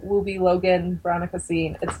wonderful Wooby Logan Veronica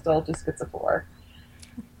scene, it still just gets a 4.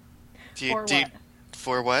 For what?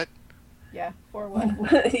 For what? Yeah, for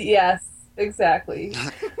what? Yes, exactly.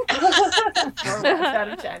 4 what out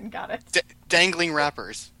of 10. Got it. Dangling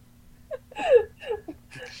wrappers.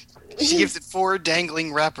 She gives it 4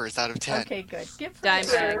 dangling wrappers out of 10. Okay, good. Give Dime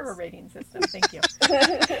her bags. a rating system. Thank you.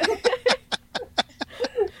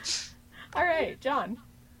 All right, John.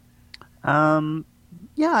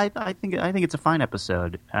 Yeah, I think it's a fine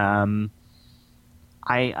episode. I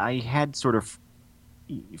had sort of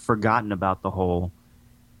forgotten about the whole,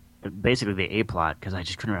 basically the A plot, because I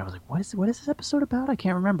just couldn't remember. I was like, what is this episode about? I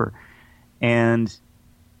can't remember. And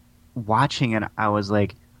watching it, I was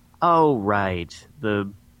like, oh right,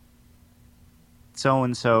 the so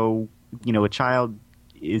and so, a child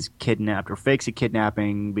is kidnapped or fakes a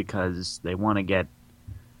kidnapping because they want to get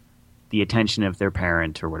the attention of their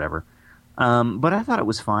parent or whatever. But I thought it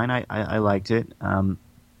was fine. I liked it. I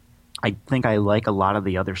think I like a lot of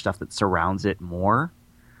the other stuff that surrounds it more.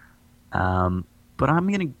 But I'm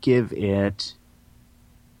going to give it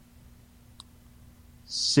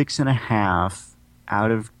 6.5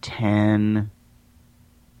 out of 10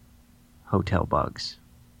 hotel bugs.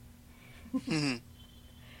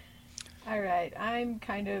 All right, I'm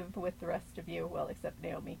kind of with the rest of you, well, except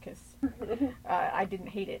Naomi, because I didn't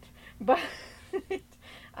hate it. But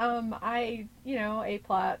A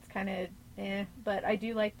plot's kind of but I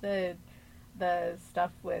do like the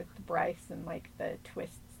stuff with Bryce and like the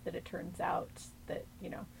twists that it turns out that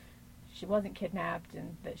she wasn't kidnapped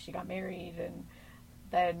and that she got married, and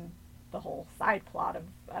then the whole side plot of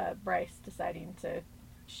Bryce deciding to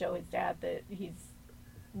show his dad that he's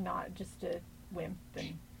not just a wimp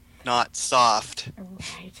and Not soft.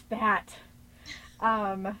 right, that.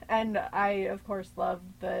 And I of course love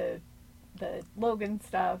the Logan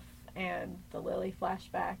stuff and the Lily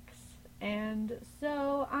flashbacks. And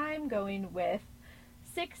so I'm going with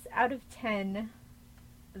 6 out of 10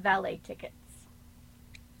 valet tickets.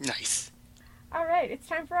 Nice. All right, it's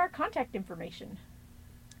time for our contact information.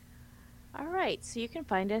 All right, so you can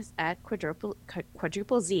find us at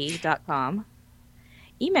quadruplez.com.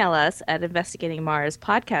 Email us at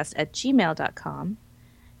investigatingmarspodcast@gmail.com.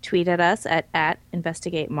 Tweet at us at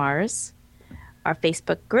investigatemars. Our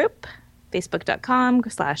Facebook group,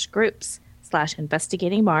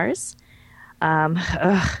 facebook.com/groups/investigatingmars.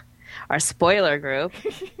 Our spoiler group.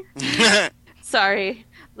 Sorry,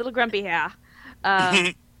 little grumpy here.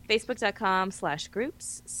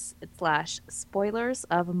 Facebook.com/groups/spoilers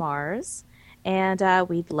of Mars. And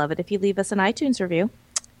we'd love it if you leave us an iTunes review.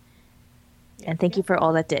 And thank you for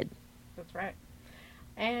all that did. That's right.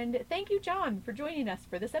 And thank you, John, for joining us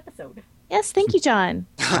for this episode. Yes, thank you, John.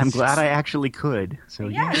 I'm glad I actually could. So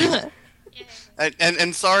yeah.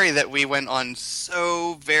 And sorry that we went on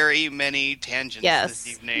so very many tangents this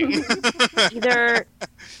evening.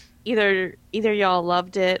 either y'all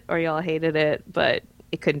loved it or y'all hated it, but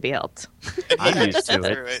it couldn't be helped. I'm used to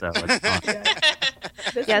it, so it's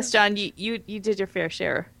fine. Yes, John, you did your fair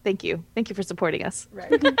share. Thank you for supporting us.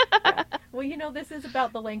 Right. Yeah. Well, this is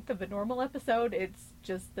about the length of a normal episode. It's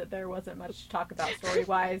just that there wasn't much to talk about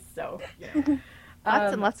story-wise, so,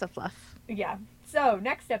 Lots and lots of fluff. Yeah. So,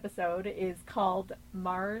 next episode is called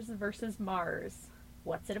Mars versus Mars.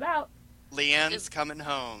 What's it about? Leanne's coming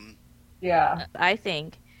home. Yeah. I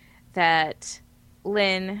think that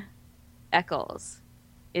Lynn Eccles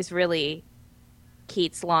is really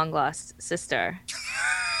Keith's long-lost sister.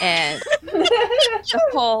 And the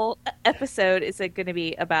whole episode is going to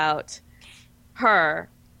be about her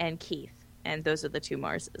and Keith. And those are the two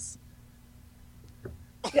Marses.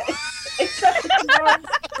 Yeah, except it's Mars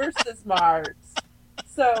versus Mars.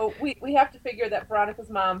 So we have to figure that Veronica's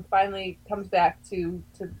mom finally comes back to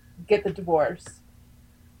get the divorce,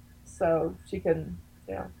 so she can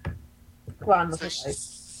go on with her life.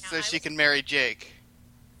 So she can marry Jake.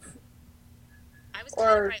 I was kind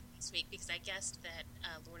of right this week because I guessed that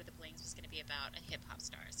Lord of the Blings was going to be about a hip hop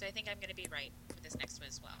star. So I think I'm going to be right for this next one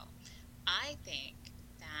as well. I think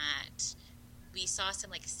that we saw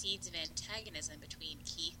some seeds of antagonism between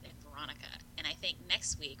Keith and Veronica, and I think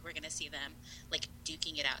next week we're going to see them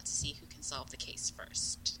duking it out to see who can solve the case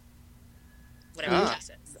first. Whatever the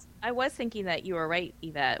case is. I was thinking that you were right,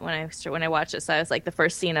 Yvette. When I watched this, I was like, the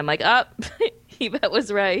first scene, I'm like, oh, Yvette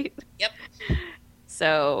was right. Yep.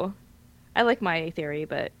 So, I like my theory,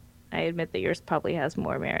 but I admit that yours probably has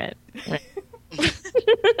more merit. Mine's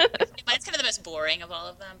kind of the most boring of all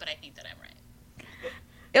of them, but I think that I'm right.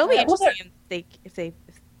 It'll be interesting if they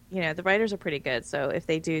the writers are pretty good, so if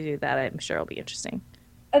they do that, I'm sure it'll be interesting.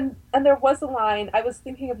 and there was a line, I was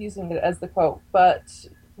thinking of using it as the quote, but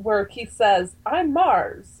where Keith says, "I'm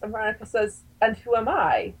Mars," and Veronica says, "And who am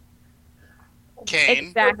I?" Kane.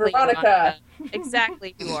 Exactly, Veronica.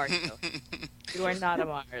 Exactly, you are. You are not a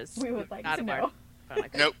Mars. We would like Not to a Mars, know.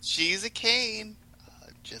 Veronica. Nope, she's a Kane.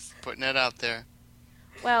 Just putting it out there.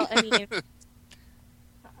 Well, I mean,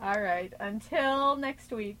 All right. Until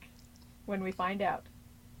next week, when we find out.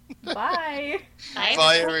 Bye. Bye,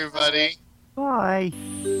 Bye, everybody.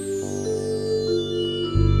 Bye.